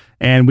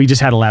 And we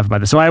just had to laugh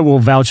about this. So I will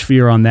vouch for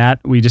you on that.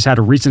 We just had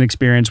a recent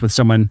experience with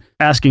someone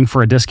asking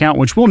for a discount,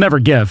 which we'll never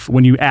give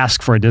when you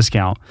ask for a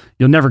discount.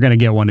 You're never going to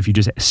get one if you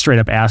just straight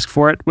up ask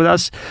for it with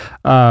us.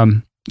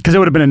 Because it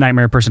would have been a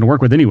nightmare person to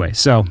work with anyway.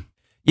 So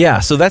yeah,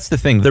 so that's the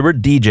thing. The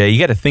word DJ, you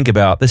got to think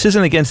about. This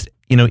isn't against,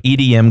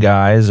 EDM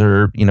guys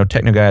or,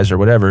 techno guys or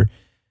whatever.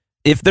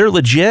 If they're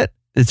legit,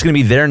 it's going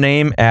to be their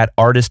name at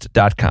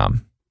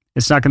artist.com.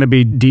 It's not going to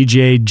be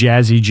DJ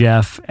Jazzy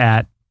Jeff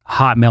at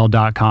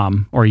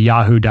hotmail.com or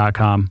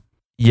yahoo.com.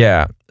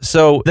 Yeah.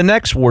 So the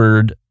next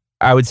word,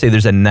 I would say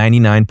there's a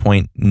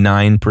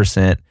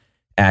 99.9%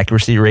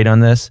 accuracy rate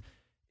on this.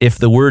 If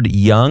the word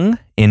young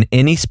in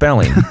any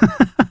spelling,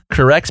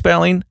 correct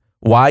spelling,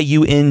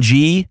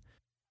 Y-U-N-G,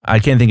 I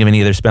can't think of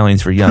any other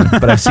spellings for young,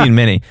 but I've seen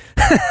many.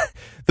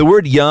 The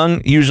word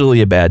young,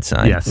 usually a bad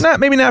sign. Yes.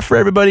 Maybe not for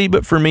everybody,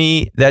 but for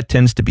me, that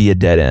tends to be a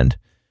dead end.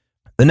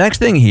 The next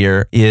thing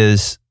here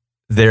is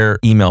their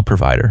email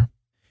provider.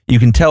 You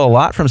can tell a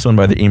lot from someone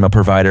by their email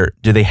provider.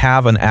 Do they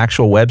have an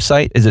actual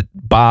website? Is it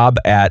Bob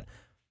at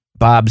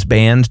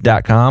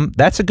bobsband.com?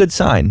 That's a good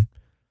sign.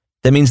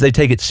 That means they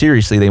take it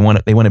seriously. They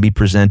want to be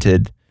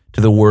presented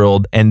to the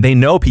world, and they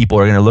know people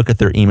are going to look at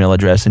their email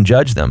address and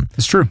judge them.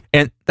 It's true.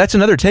 And that's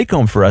another take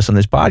home for us on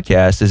this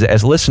podcast is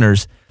as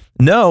listeners,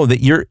 know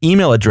that your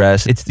email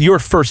address, it's your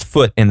first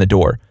foot in the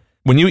door.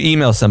 When you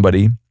email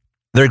somebody,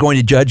 they're going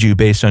to judge you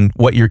based on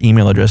what your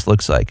email address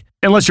looks like.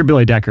 Unless you're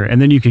Billy Decker, and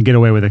then you can get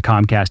away with a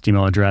Comcast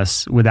email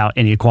address without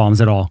any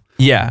qualms at all.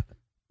 Yeah.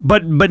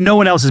 But no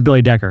one else is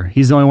Billy Decker.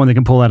 He's the only one that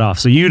can pull that off.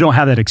 So you don't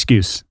have that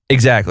excuse.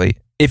 Exactly.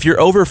 If you're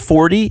over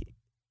 40,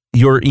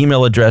 your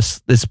email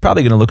address is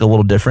probably going to look a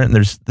little different.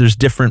 There's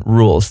different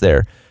rules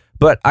there.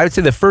 But I would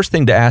say the first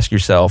thing to ask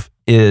yourself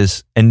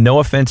is, and no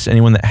offense to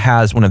anyone that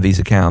has one of these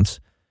accounts,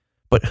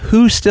 but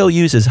who still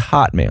uses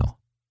Hotmail?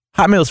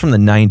 Hotmail is from the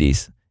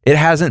 90s. It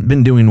hasn't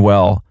been doing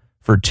well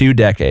for 2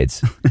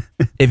 decades.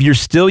 If you're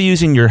still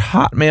using your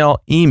Hotmail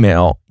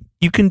email,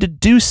 you can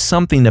deduce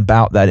something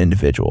about that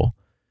individual.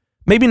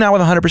 Maybe not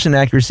with 100%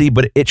 accuracy,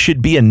 but it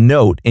should be a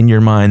note in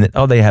your mind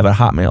that, they have a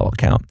Hotmail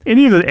account.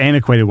 Any of the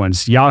antiquated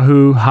ones,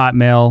 Yahoo,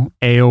 Hotmail,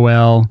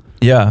 AOL.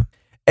 Yeah.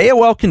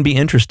 AOL can be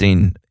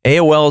interesting.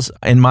 AOL's,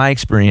 in my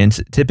experience,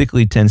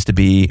 typically tends to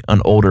be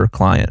an older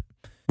client,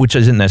 which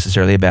isn't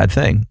necessarily a bad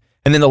thing.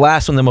 And then the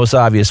last one, the most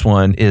obvious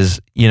one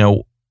is,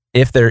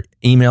 if their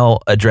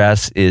email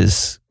address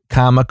is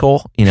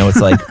comical, it's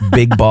like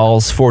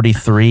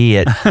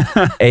bigballs43 at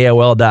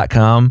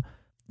AOL.com,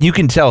 you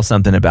can tell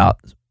something about,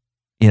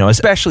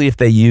 especially if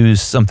they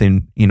use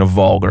something,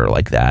 vulgar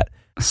like that.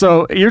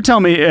 So you're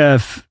telling me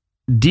if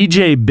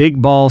DJ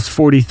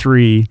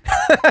Bigballs43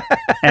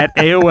 at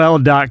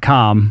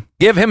AOL.com.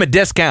 Give him a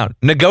discount.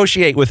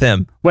 Negotiate with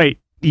him.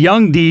 Wait,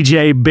 young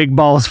DJ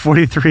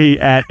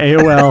Bigballs43 at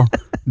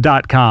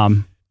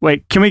AOL.com.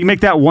 Wait, can we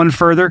make that one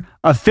further?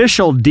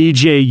 Official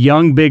DJ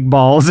Young Big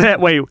Balls. That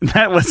went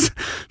the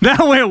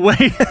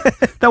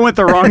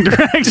wrong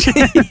direction.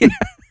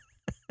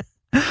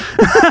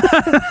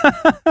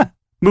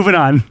 Moving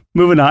on.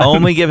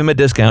 Only give him a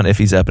discount if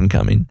he's up and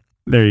coming.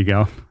 There you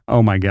go.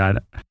 Oh my God.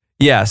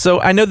 Yeah, so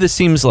I know this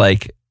seems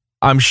like,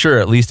 I'm sure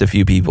at least a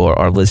few people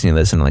are listening to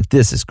this and like,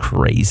 this is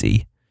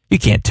crazy. You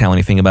can't tell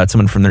anything about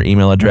someone from their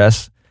email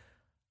address.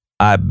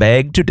 I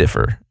beg to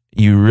differ.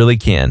 You really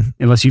can.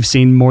 Unless you've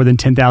seen more than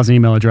 10,000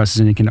 email addresses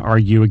and you can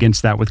argue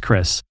against that with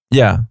Chris.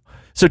 Yeah.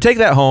 So take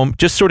that home.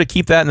 Just sort of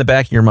keep that in the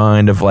back of your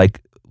mind of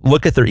like,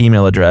 look at their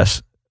email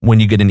address when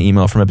you get an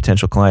email from a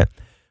potential client.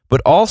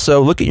 But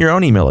also look at your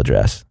own email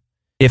address.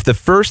 If the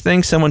first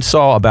thing someone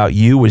saw about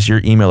you was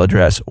your email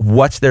address,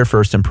 what's their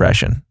first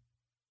impression?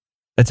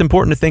 That's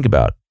important to think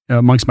about.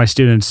 Amongst my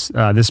students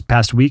this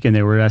past week, and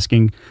they were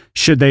asking,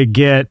 should they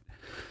get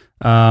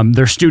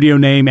their studio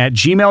name at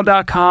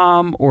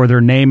gmail.com or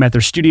their name at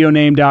their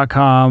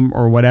studioname.com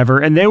or whatever.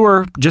 And they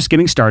were just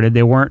getting started.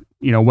 They weren't,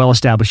 well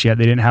established yet.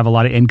 They didn't have a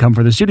lot of income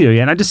for the studio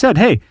yet. And I just said,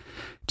 hey,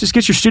 just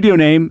get your studio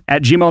name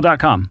at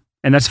gmail.com.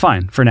 And that's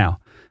fine for now.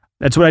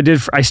 That's what I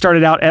did. I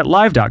started out at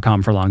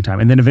live.com for a long time.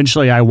 And then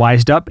eventually I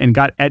wised up and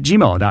got at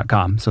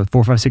gmail.com. So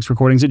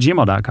 456recordings at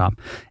gmail.com.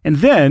 And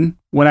then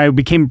when I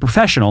became a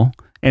professional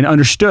and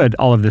understood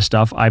all of this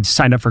stuff, I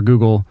signed up for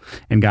Google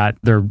and got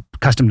their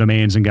custom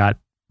domains and got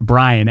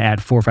Brian at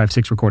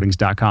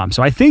 456recordings.com.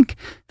 So I think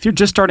if you're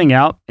just starting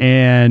out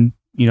and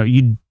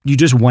you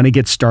just want to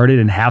get started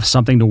and have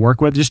something to work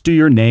with, just do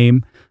your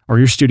name or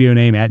your studio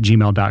name at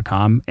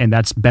gmail.com. And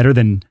that's better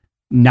than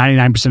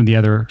 99% of the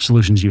other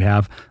solutions you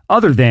have,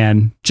 other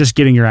than just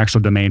getting your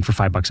actual domain for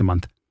 $5 a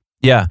month.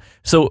 Yeah.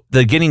 So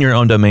the getting your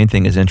own domain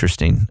thing is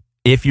interesting.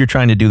 If you're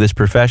trying to do this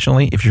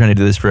professionally, if you're trying to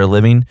do this for a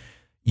living,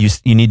 you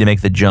need to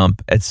make the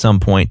jump at some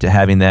point to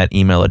having that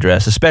email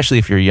address, especially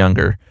if you're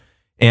younger.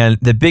 And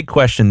the big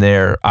question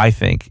there, I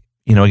think,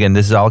 again,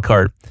 this is a la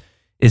carte,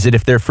 is that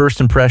if their first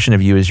impression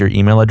of you is your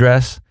email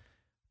address,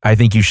 I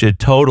think you should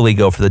totally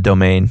go for the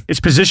domain. It's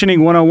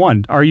positioning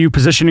 101. Are you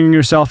positioning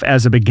yourself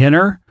as a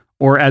beginner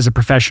or as a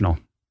professional?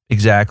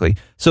 Exactly.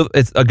 So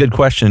it's a good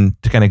question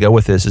to kind of go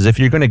with this is if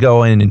you're going to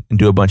go in and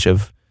do a bunch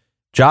of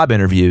job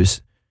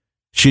interviews,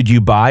 should you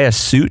buy a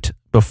suit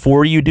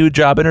before you do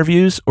job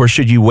interviews or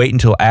should you wait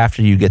until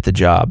after you get the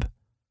job?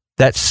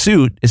 That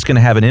suit is going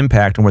to have an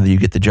impact on whether you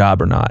get the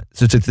job or not.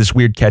 So it's this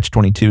weird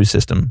catch-22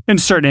 system. In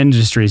certain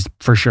industries,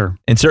 for sure.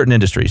 In certain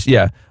industries,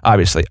 yeah,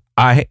 obviously.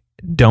 I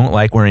don't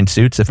like wearing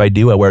suits. If I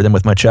do, I wear them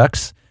with my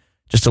chucks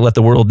just to let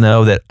the world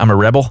know that I'm a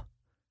rebel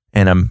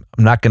and I'm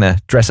not going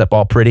to dress up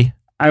all pretty.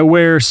 I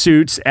wear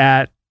suits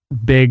at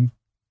big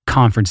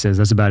conferences.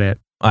 That's about it.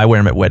 I wear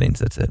them at weddings.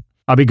 That's it.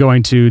 I'll be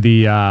going to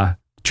the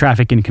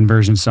Traffic and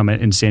Conversion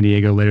Summit in San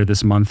Diego later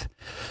this month,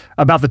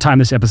 about the time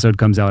this episode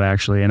comes out,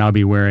 actually. And I'll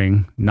be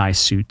wearing nice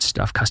suit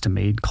stuff,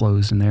 custom-made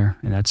clothes in there.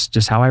 And that's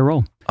just how I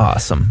roll.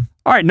 Awesome.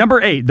 All right,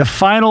 number 8, the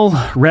final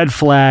red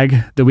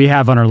flag that we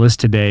have on our list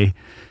today.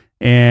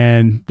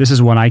 And this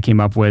is one I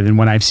came up with and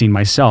one I've seen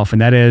myself. And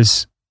that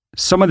is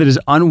someone that is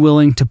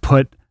unwilling to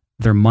put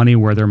their money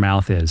where their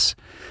mouth is.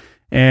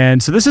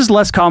 And so this is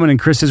less common in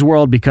Chris's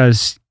world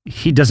because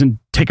he doesn't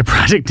take a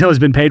project until it's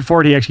been paid for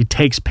it. He actually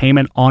takes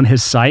payment on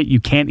his site. You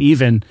can't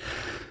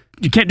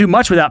do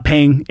much without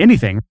paying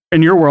anything.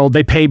 In your world,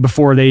 they pay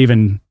before they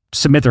even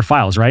submit their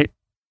files, right?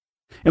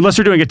 Unless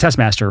they're doing a test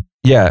master.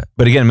 Yeah,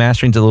 but again,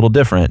 mastering's a little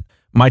different.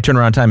 My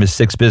turnaround time is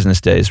 6 business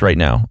days right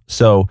now.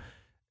 So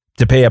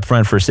to pay up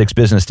front for 6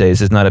 business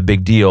days is not a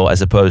big deal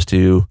as opposed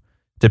to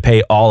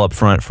pay all up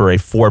front for a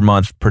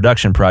 4-month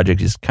production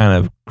project is kind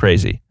of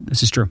crazy.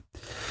 This is true.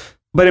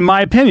 But in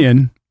my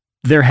opinion,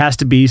 there has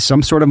to be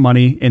some sort of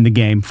money in the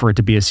game for it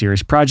to be a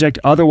serious project.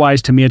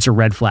 Otherwise, to me, it's a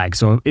red flag.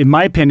 So in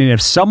my opinion,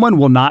 if someone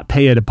will not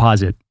pay a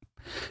deposit,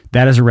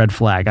 that is a red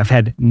flag. I've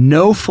had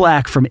no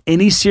flack from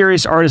any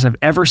serious artist I've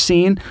ever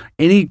seen,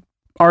 any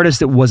artist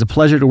that was a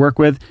pleasure to work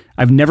with.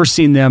 I've never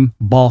seen them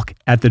balk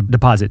at the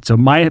deposit. So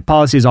my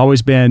policy has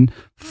always been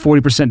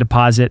 40%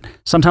 deposit.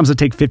 Sometimes I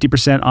take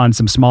 50% on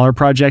some smaller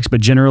projects, but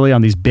generally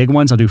on these big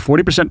ones, I'll do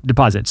 40%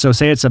 deposit. So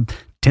say it's a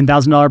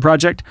 $10,000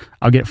 project,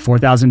 I'll get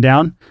 $4,000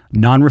 down,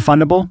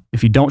 non-refundable.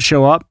 If you don't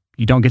show up,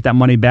 you don't get that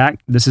money back.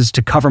 This is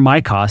to cover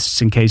my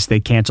costs in case they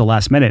cancel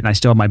last minute and I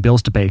still have my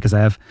bills to pay because I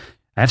have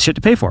shit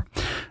to pay for.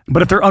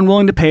 But if they're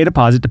unwilling to pay a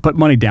deposit, to put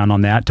money down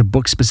on that, to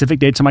book specific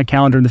dates on my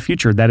calendar in the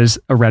future, that is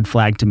a red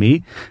flag to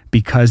me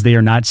because they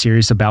are not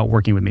serious about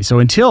working with me. So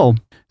until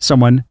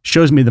someone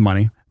shows me the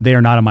money, they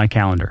are not on my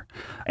calendar.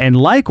 And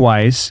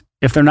likewise,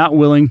 if they're not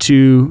willing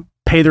to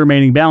pay the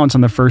remaining balance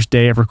on the first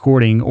day of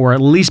recording, or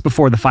at least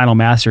before the final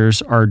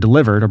masters are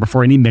delivered or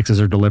before any mixes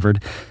are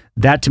delivered,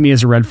 that to me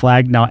is a red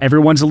flag. Now,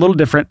 everyone's a little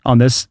different on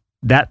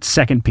that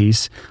second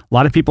piece. A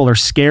lot of people are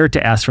scared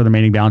to ask for the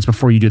remaining balance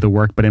before you do the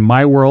work. But in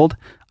my world,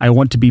 I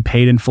want to be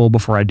paid in full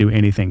before I do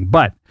anything.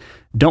 But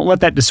don't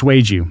let that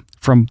dissuade you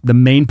from the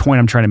main point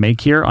I'm trying to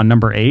make here on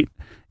number 8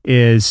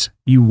 is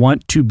you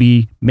want to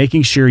be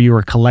making sure you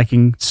are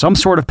collecting some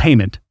sort of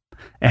payment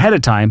ahead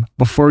of time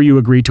before you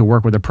agree to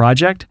work with a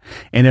project.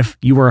 And if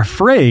you are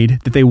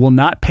afraid that they will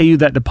not pay you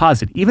that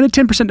deposit, even a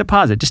 10%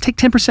 deposit, just take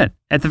 10%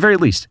 at the very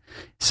least.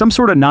 Some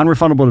sort of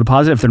non-refundable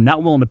deposit. If they're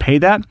not willing to pay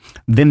that,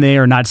 then they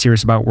are not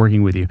serious about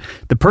working with you.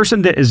 The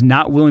person that is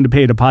not willing to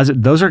pay a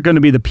deposit, those are going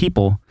to be the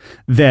people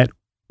that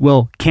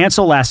will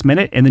cancel last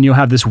minute, and then you'll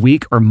have this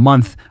week or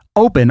month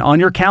open on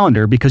your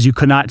calendar because you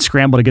could not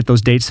scramble to get those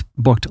dates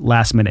booked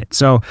last minute.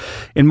 So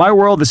in my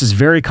world, this is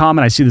very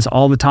common. I see this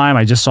all the time.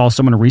 I just saw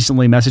someone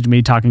recently message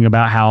me talking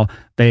about how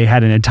they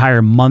had an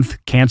entire month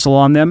cancel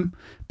on them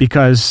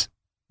because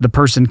the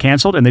person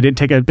canceled and they didn't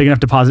take a big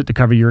enough deposit to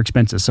cover your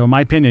expenses. So in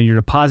my opinion, your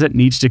deposit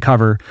needs to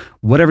cover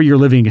whatever your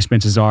living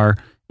expenses are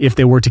if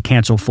they were to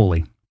cancel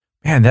fully.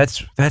 Man,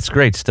 that's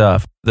great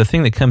stuff. The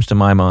thing that comes to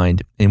my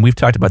mind, and we've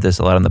talked about this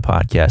a lot on the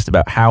podcast,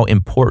 about how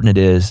important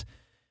it is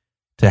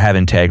to have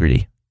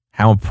integrity,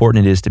 how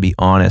important it is to be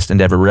honest and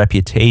to have a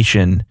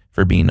reputation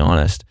for being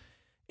honest.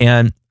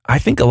 And I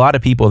think a lot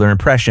of people, their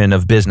impression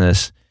of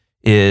business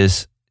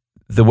is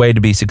the way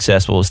to be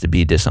successful is to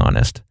be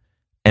dishonest.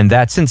 And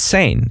that's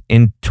insane.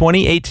 In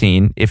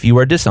 2018, if you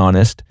are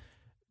dishonest,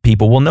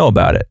 people will know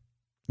about it.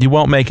 You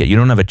won't make it. You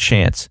don't have a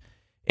chance.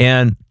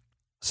 And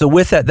so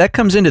with that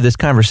comes into this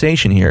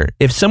conversation here.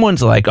 If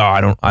someone's like, oh,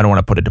 I don't want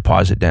to put a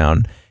deposit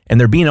down, and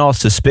they're being all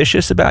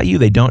suspicious about you,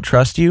 they don't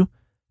trust you,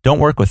 don't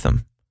work with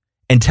them.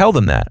 And tell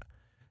them that.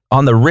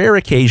 On the rare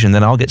occasion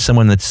that I'll get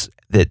someone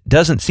that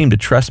doesn't seem to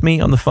trust me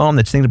on the phone,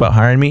 that's thinking about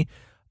hiring me,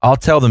 I'll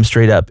tell them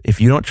straight up,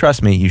 if you don't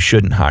trust me, you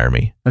shouldn't hire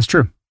me. That's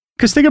true.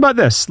 Because think about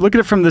this. Look at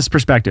it from this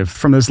perspective,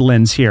 from this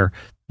lens here.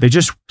 They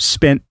just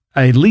spent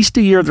at least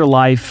a year of their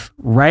life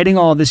writing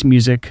all this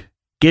music,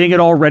 getting it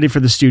all ready for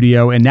the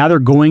studio, and now they're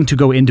going to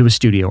go into a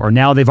studio, or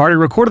now they've already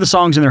recorded the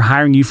songs and they're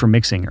hiring you for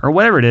mixing, or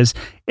whatever it is.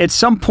 At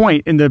some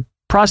point in the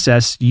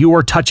process, you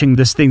are touching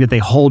this thing that they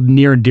hold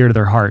near and dear to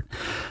their heart.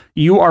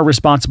 You are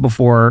responsible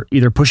for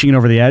either pushing it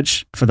over the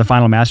edge for the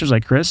final masters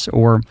like Chris,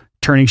 or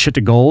turning shit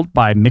to gold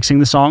by mixing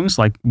the songs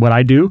like what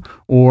I do,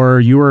 or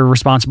you are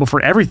responsible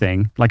for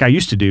everything like I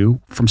used to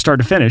do from start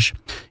to finish.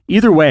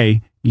 Either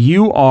way,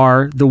 you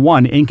are the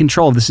one in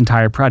control of this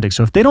entire project.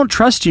 So if they don't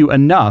trust you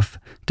enough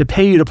to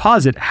pay you a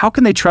deposit, how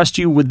can they trust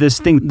you with this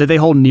thing that they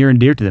hold near and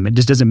dear to them? It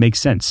just doesn't make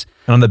sense.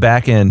 And on the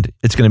back end,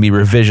 it's going to be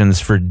revisions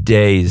for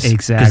days.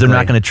 Exactly. Because they're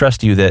not going to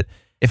trust you that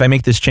if I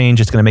make this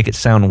change, it's going to make it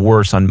sound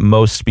worse on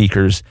most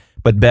speakers,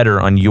 but better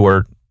on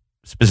your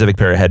specific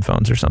pair of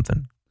headphones or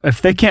something.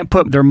 If they can't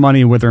put their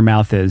money where their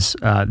mouth is,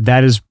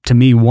 that is, to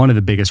me, one of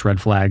the biggest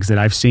red flags that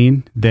I've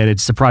seen, that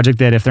it's the project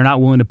that if they're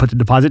not willing to put the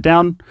deposit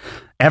down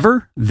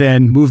ever,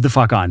 then move the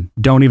fuck on.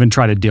 Don't even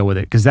try to deal with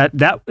it. Because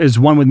that is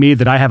one with me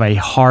that I have a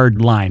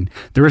hard line.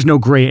 There is no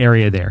gray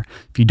area there.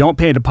 If you don't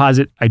pay a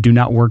deposit, I do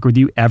not work with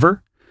you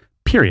ever,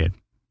 period.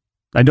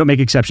 I don't make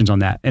exceptions on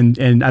that.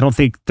 And I don't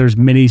think there's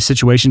many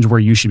situations where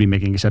you should be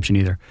making an exception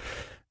either.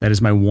 That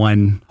is my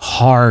one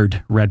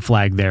hard red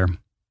flag there.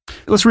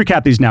 Let's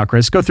recap these now,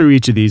 Chris. Go through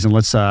each of these and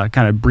let's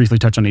kind of briefly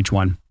touch on each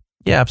one.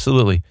 Yeah,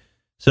 absolutely.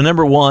 So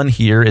number one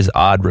here is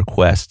odd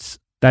requests.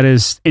 That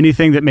is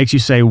anything that makes you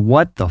say,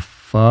 what the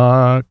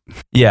fuck?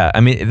 Yeah,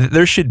 I mean,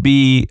 there should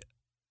be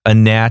a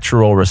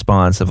natural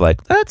response of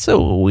like, that's a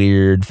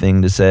weird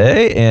thing to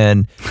say.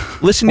 And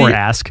listen to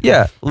ask.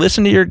 Yeah,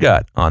 listen to your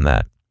gut on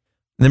that.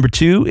 Number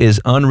two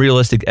is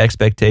unrealistic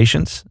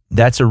expectations.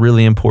 That's a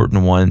really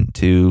important one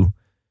to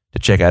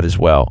check out as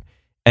well.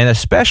 And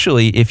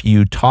especially if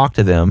you talk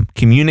to them,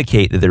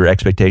 communicate that their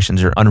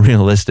expectations are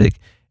unrealistic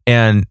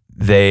and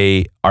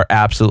they are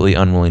absolutely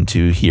unwilling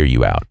to hear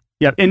you out.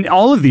 Yeah, in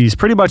all of these,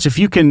 pretty much if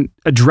you can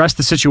address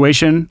the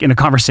situation in a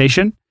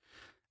conversation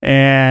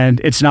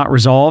and it's not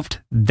resolved,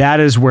 that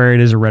is where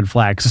it is a red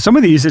flag. So some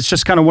of these, it's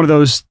just kind of one of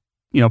those,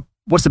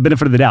 what's the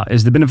benefit of the doubt?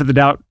 Is the benefit of the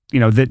doubt,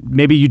 that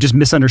maybe you just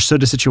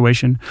misunderstood a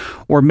situation,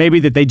 or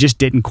maybe that they just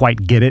didn't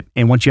quite get it,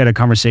 and once you had a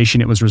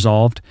conversation, it was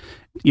resolved.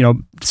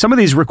 Some of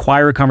these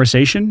require a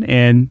conversation,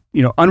 and,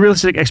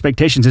 unrealistic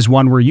expectations is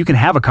one where you can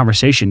have a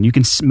conversation. You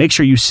can make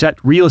sure you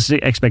set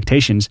realistic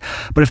expectations,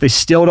 but if they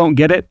still don't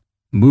get it,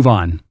 move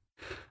on.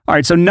 All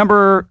right, so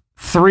number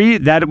 3,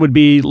 that would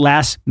be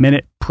last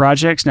minute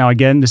projects. Now,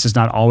 again, this is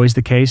not always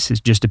the case. It's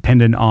just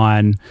dependent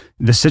on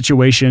the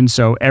situation.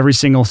 So every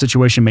single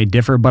situation may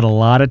differ, but a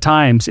lot of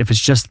times, if it's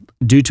just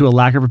due to a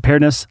lack of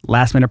preparedness,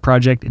 last minute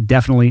project,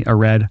 definitely a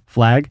red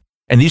flag.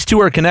 And these two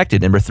are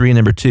connected, number 3 and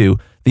number 2.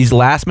 These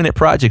last minute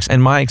projects,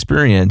 in my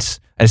experience,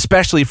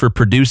 especially for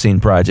producing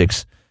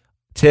projects,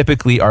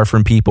 typically are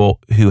from people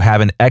who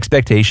have an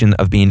expectation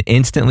of being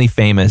instantly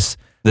famous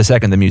the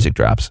second the music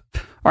drops.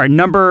 All right,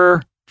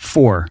 number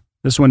 4.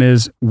 This one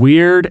is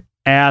weird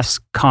ass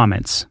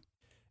comments.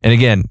 And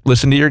again,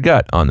 listen to your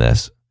gut on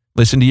this.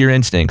 Listen to your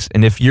instincts.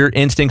 And if your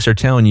instincts are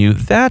telling you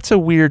that's a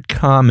weird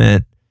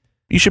comment,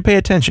 you should pay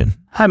attention.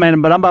 Hi,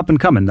 man, but I'm up and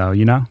coming, though,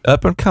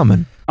 Up and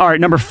coming. All right,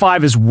 number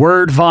 5 is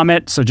word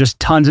vomit. So just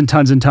tons and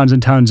tons and tons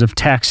and tons of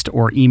text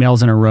or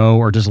emails in a row,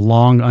 or just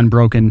long,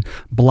 unbroken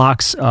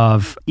blocks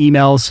of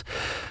emails.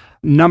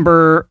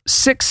 Number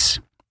 6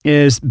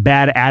 is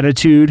bad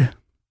attitude.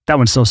 That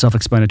one's so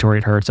self-explanatory,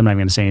 it hurts. I'm not even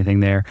going to say anything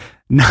there.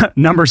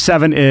 Number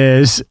 7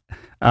 is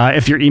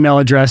if your email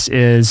address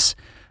is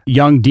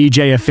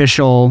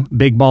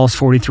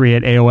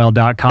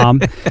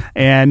youngdjofficialbigballs43@aol.com.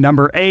 And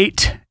number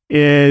 8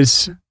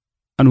 is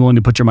unwilling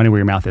to put your money where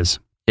your mouth is.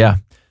 Yeah.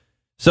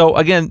 So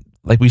again,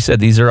 like we said,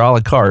 these are a la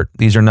carte.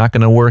 These are not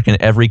going to work in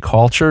every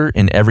culture,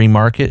 in every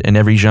market, in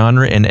every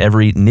genre, in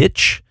every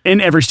niche.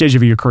 In every stage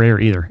of your career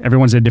either.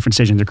 Everyone's at a different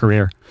stage in their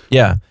career.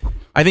 Yeah.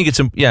 I think it's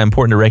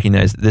important to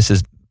recognize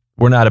that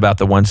we're not about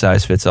the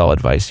one-size-fits-all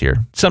advice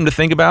here. Something to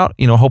think about.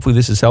 Hopefully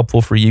this is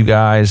helpful for you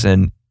guys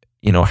and,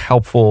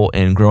 helpful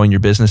in growing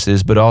your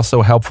businesses, but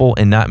also helpful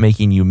in not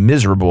making you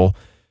miserable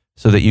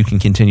so that you can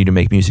continue to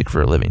make music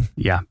for a living.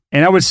 Yeah.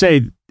 And I would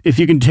say, if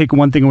you can take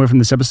one thing away from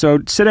this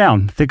episode, sit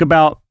down. Think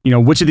about,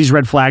 which of these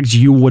red flags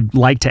you would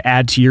like to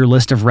add to your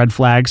list of red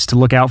flags to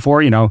look out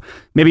for.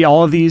 Maybe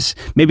all of these.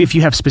 Maybe if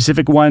you have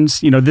specific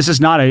ones, this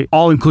is not an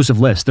all-inclusive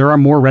list. There are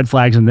more red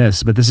flags than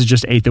this, but this is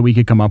just 8 that we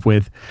could come up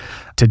with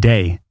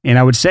today. And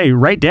I would say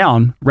write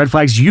down red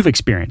flags you've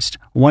experienced,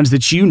 ones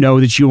that you know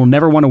that you will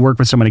never want to work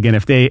with someone again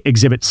if they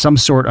exhibit some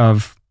sort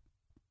of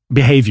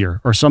behavior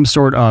or some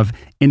sort of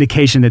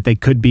indication that they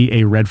could be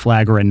a red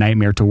flag or a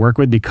nightmare to work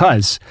with,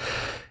 because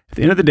at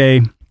the end of the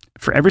day,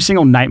 for every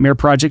single nightmare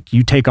project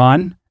you take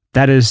on,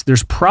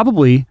 there's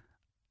probably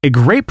a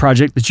great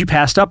project that you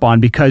passed up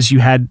on because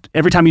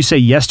every time you say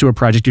yes to a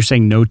project, you're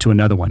saying no to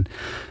another one.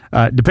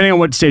 Depending on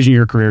what stage in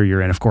your career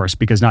you're in, of course,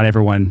 because not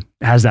everyone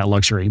has that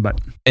luxury.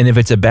 And if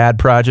it's a bad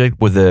project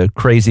with a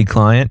crazy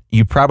client,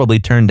 you probably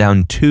turned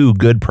down 2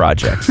 good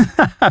projects.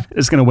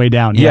 It's going to weigh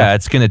down. Yeah,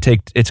 it's going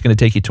to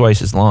take you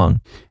twice as long.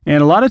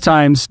 And a lot of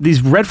times,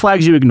 these red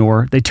flags you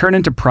ignore, they turn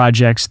into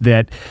projects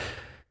that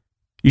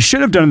you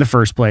should have done in the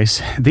first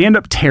place. They end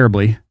up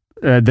terribly.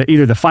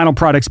 Either the final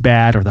product's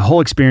bad, or the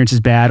whole experience is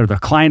bad, or the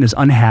client is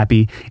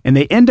unhappy, and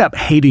they end up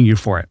hating you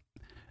for it.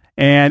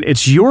 And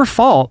it's your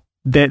fault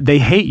that they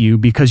hate you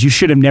because you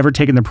should have never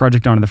taken the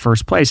project on in the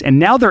first place. And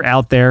now they're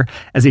out there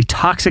as a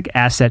toxic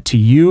asset to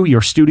you, your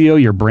studio,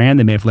 your brand.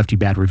 They may have left you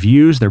bad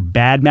reviews. They're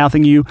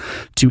bad-mouthing you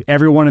to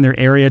everyone in their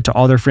area, to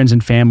all their friends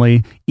and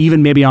family,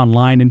 even maybe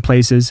online in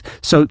places.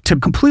 So to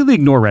completely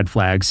ignore red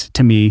flags,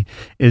 to me,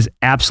 is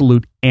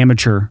absolute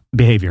amateur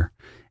behavior.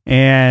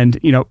 And,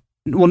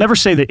 we'll never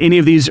say that any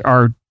of these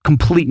are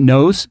complete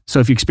no's. So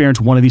if you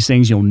experience one of these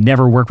things, you'll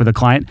never work with a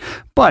client,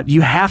 but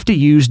you have to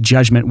use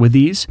judgment with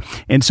these.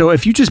 And so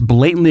if you just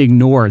blatantly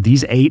ignore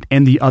these 8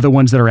 and the other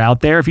ones that are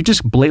out there, if you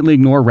just blatantly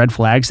ignore red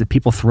flags that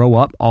people throw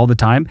up all the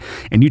time,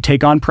 and you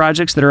take on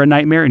projects that are a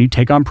nightmare, and you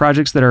take on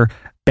projects that are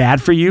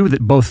bad for you,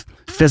 that both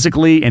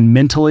physically and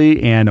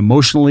mentally and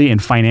emotionally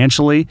and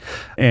financially,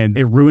 and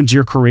it ruins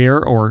your career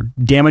or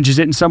damages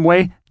it in some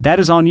way, that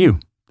is on you.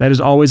 That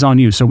is always on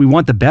you. So we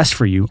want the best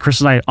for you.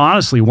 Chris and I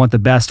honestly want the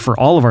best for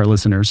all of our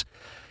listeners.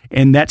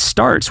 And that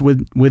starts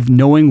with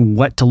knowing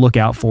what to look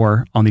out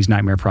for on these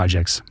nightmare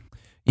projects.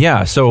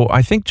 Yeah. So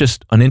I think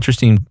just an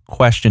interesting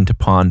question to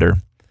ponder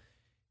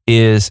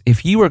is,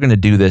 if you are going to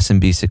do this and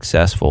be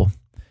successful,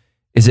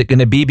 is it going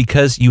to be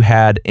because you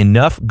had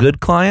enough good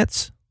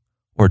clients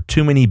or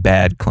too many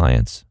bad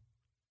clients?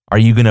 Are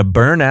you going to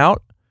burn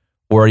out,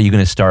 or are you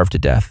going to starve to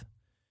death?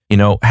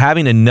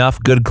 Having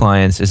enough good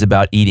clients is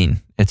about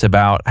eating. It's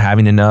about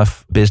having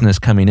enough business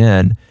coming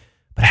in,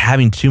 but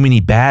having too many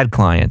bad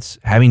clients,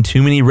 having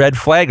too many red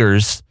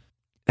flaggers,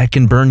 that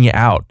can burn you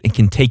out. It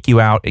can take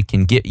you out. It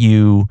can get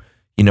you,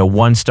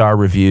 1-star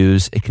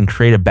reviews. It can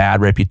create a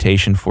bad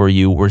reputation for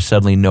you where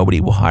suddenly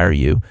nobody will hire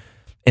you.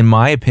 In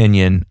my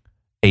opinion,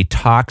 a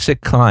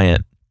toxic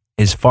client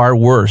is far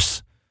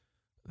worse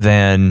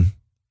than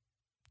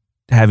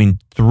having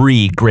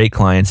 3 great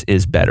clients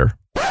is better.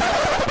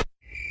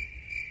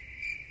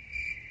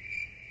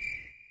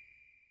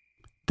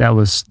 That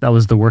was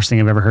the worst thing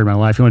I've ever heard in my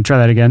life. You want to try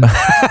that again?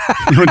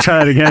 You want to try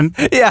that again?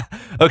 Yeah.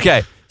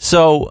 Okay.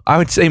 So I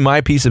would say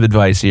my piece of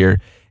advice here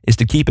is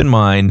to keep in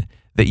mind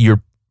that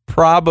you're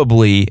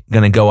probably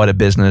going to go out of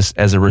business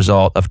as a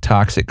result of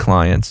toxic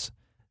clients,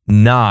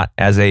 not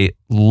as a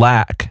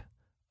lack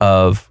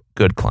of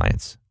good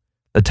clients.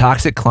 The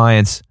toxic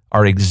clients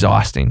are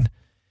exhausting,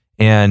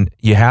 and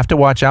you have to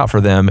watch out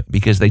for them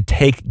because they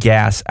take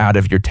gas out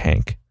of your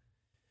tank.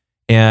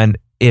 And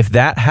if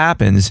that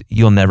happens,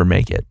 you'll never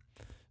make it.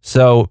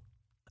 So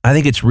I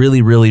think it's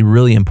really, really,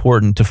 really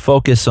important to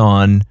focus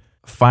on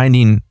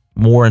finding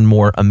more and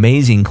more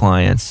amazing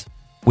clients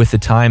with the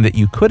time that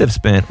you could have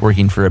spent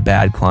working for a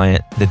bad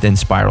client that then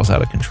spirals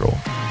out of control.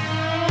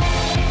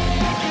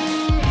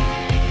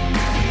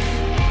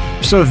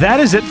 So that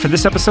is it for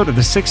this episode of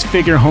the Six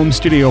Figure Home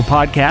Studio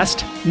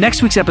Podcast.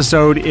 Next week's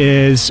episode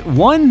is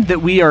one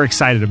that we are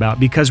excited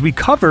about because we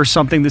cover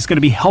something that's going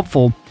to be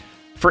helpful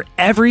for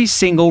every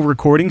single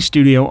recording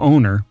studio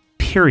owner,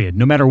 period,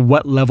 no matter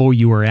what level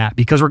you are at,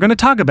 because we're going to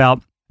talk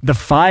about the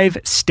 5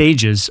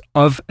 stages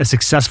of a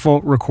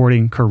successful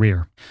recording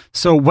career.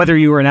 So whether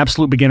you are an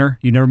absolute beginner,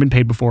 you've never been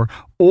paid before,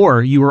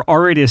 or you are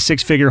already a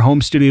 6-figure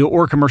home studio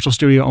or commercial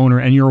studio owner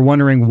and you're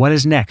wondering, what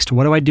is next?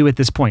 What do I do at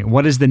this point?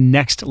 What is the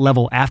next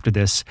level after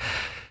this?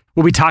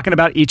 We'll be talking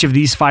about each of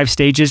these 5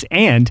 stages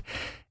and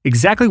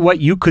exactly what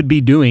you could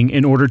be doing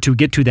in order to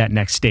get to that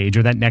next stage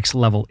or that next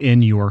level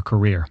in your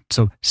career.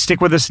 So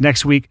stick with us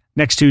next week,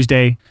 next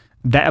Tuesday.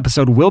 That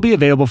episode will be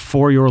available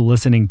for your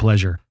listening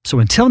pleasure. So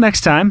until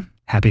next time,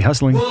 happy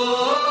hustling.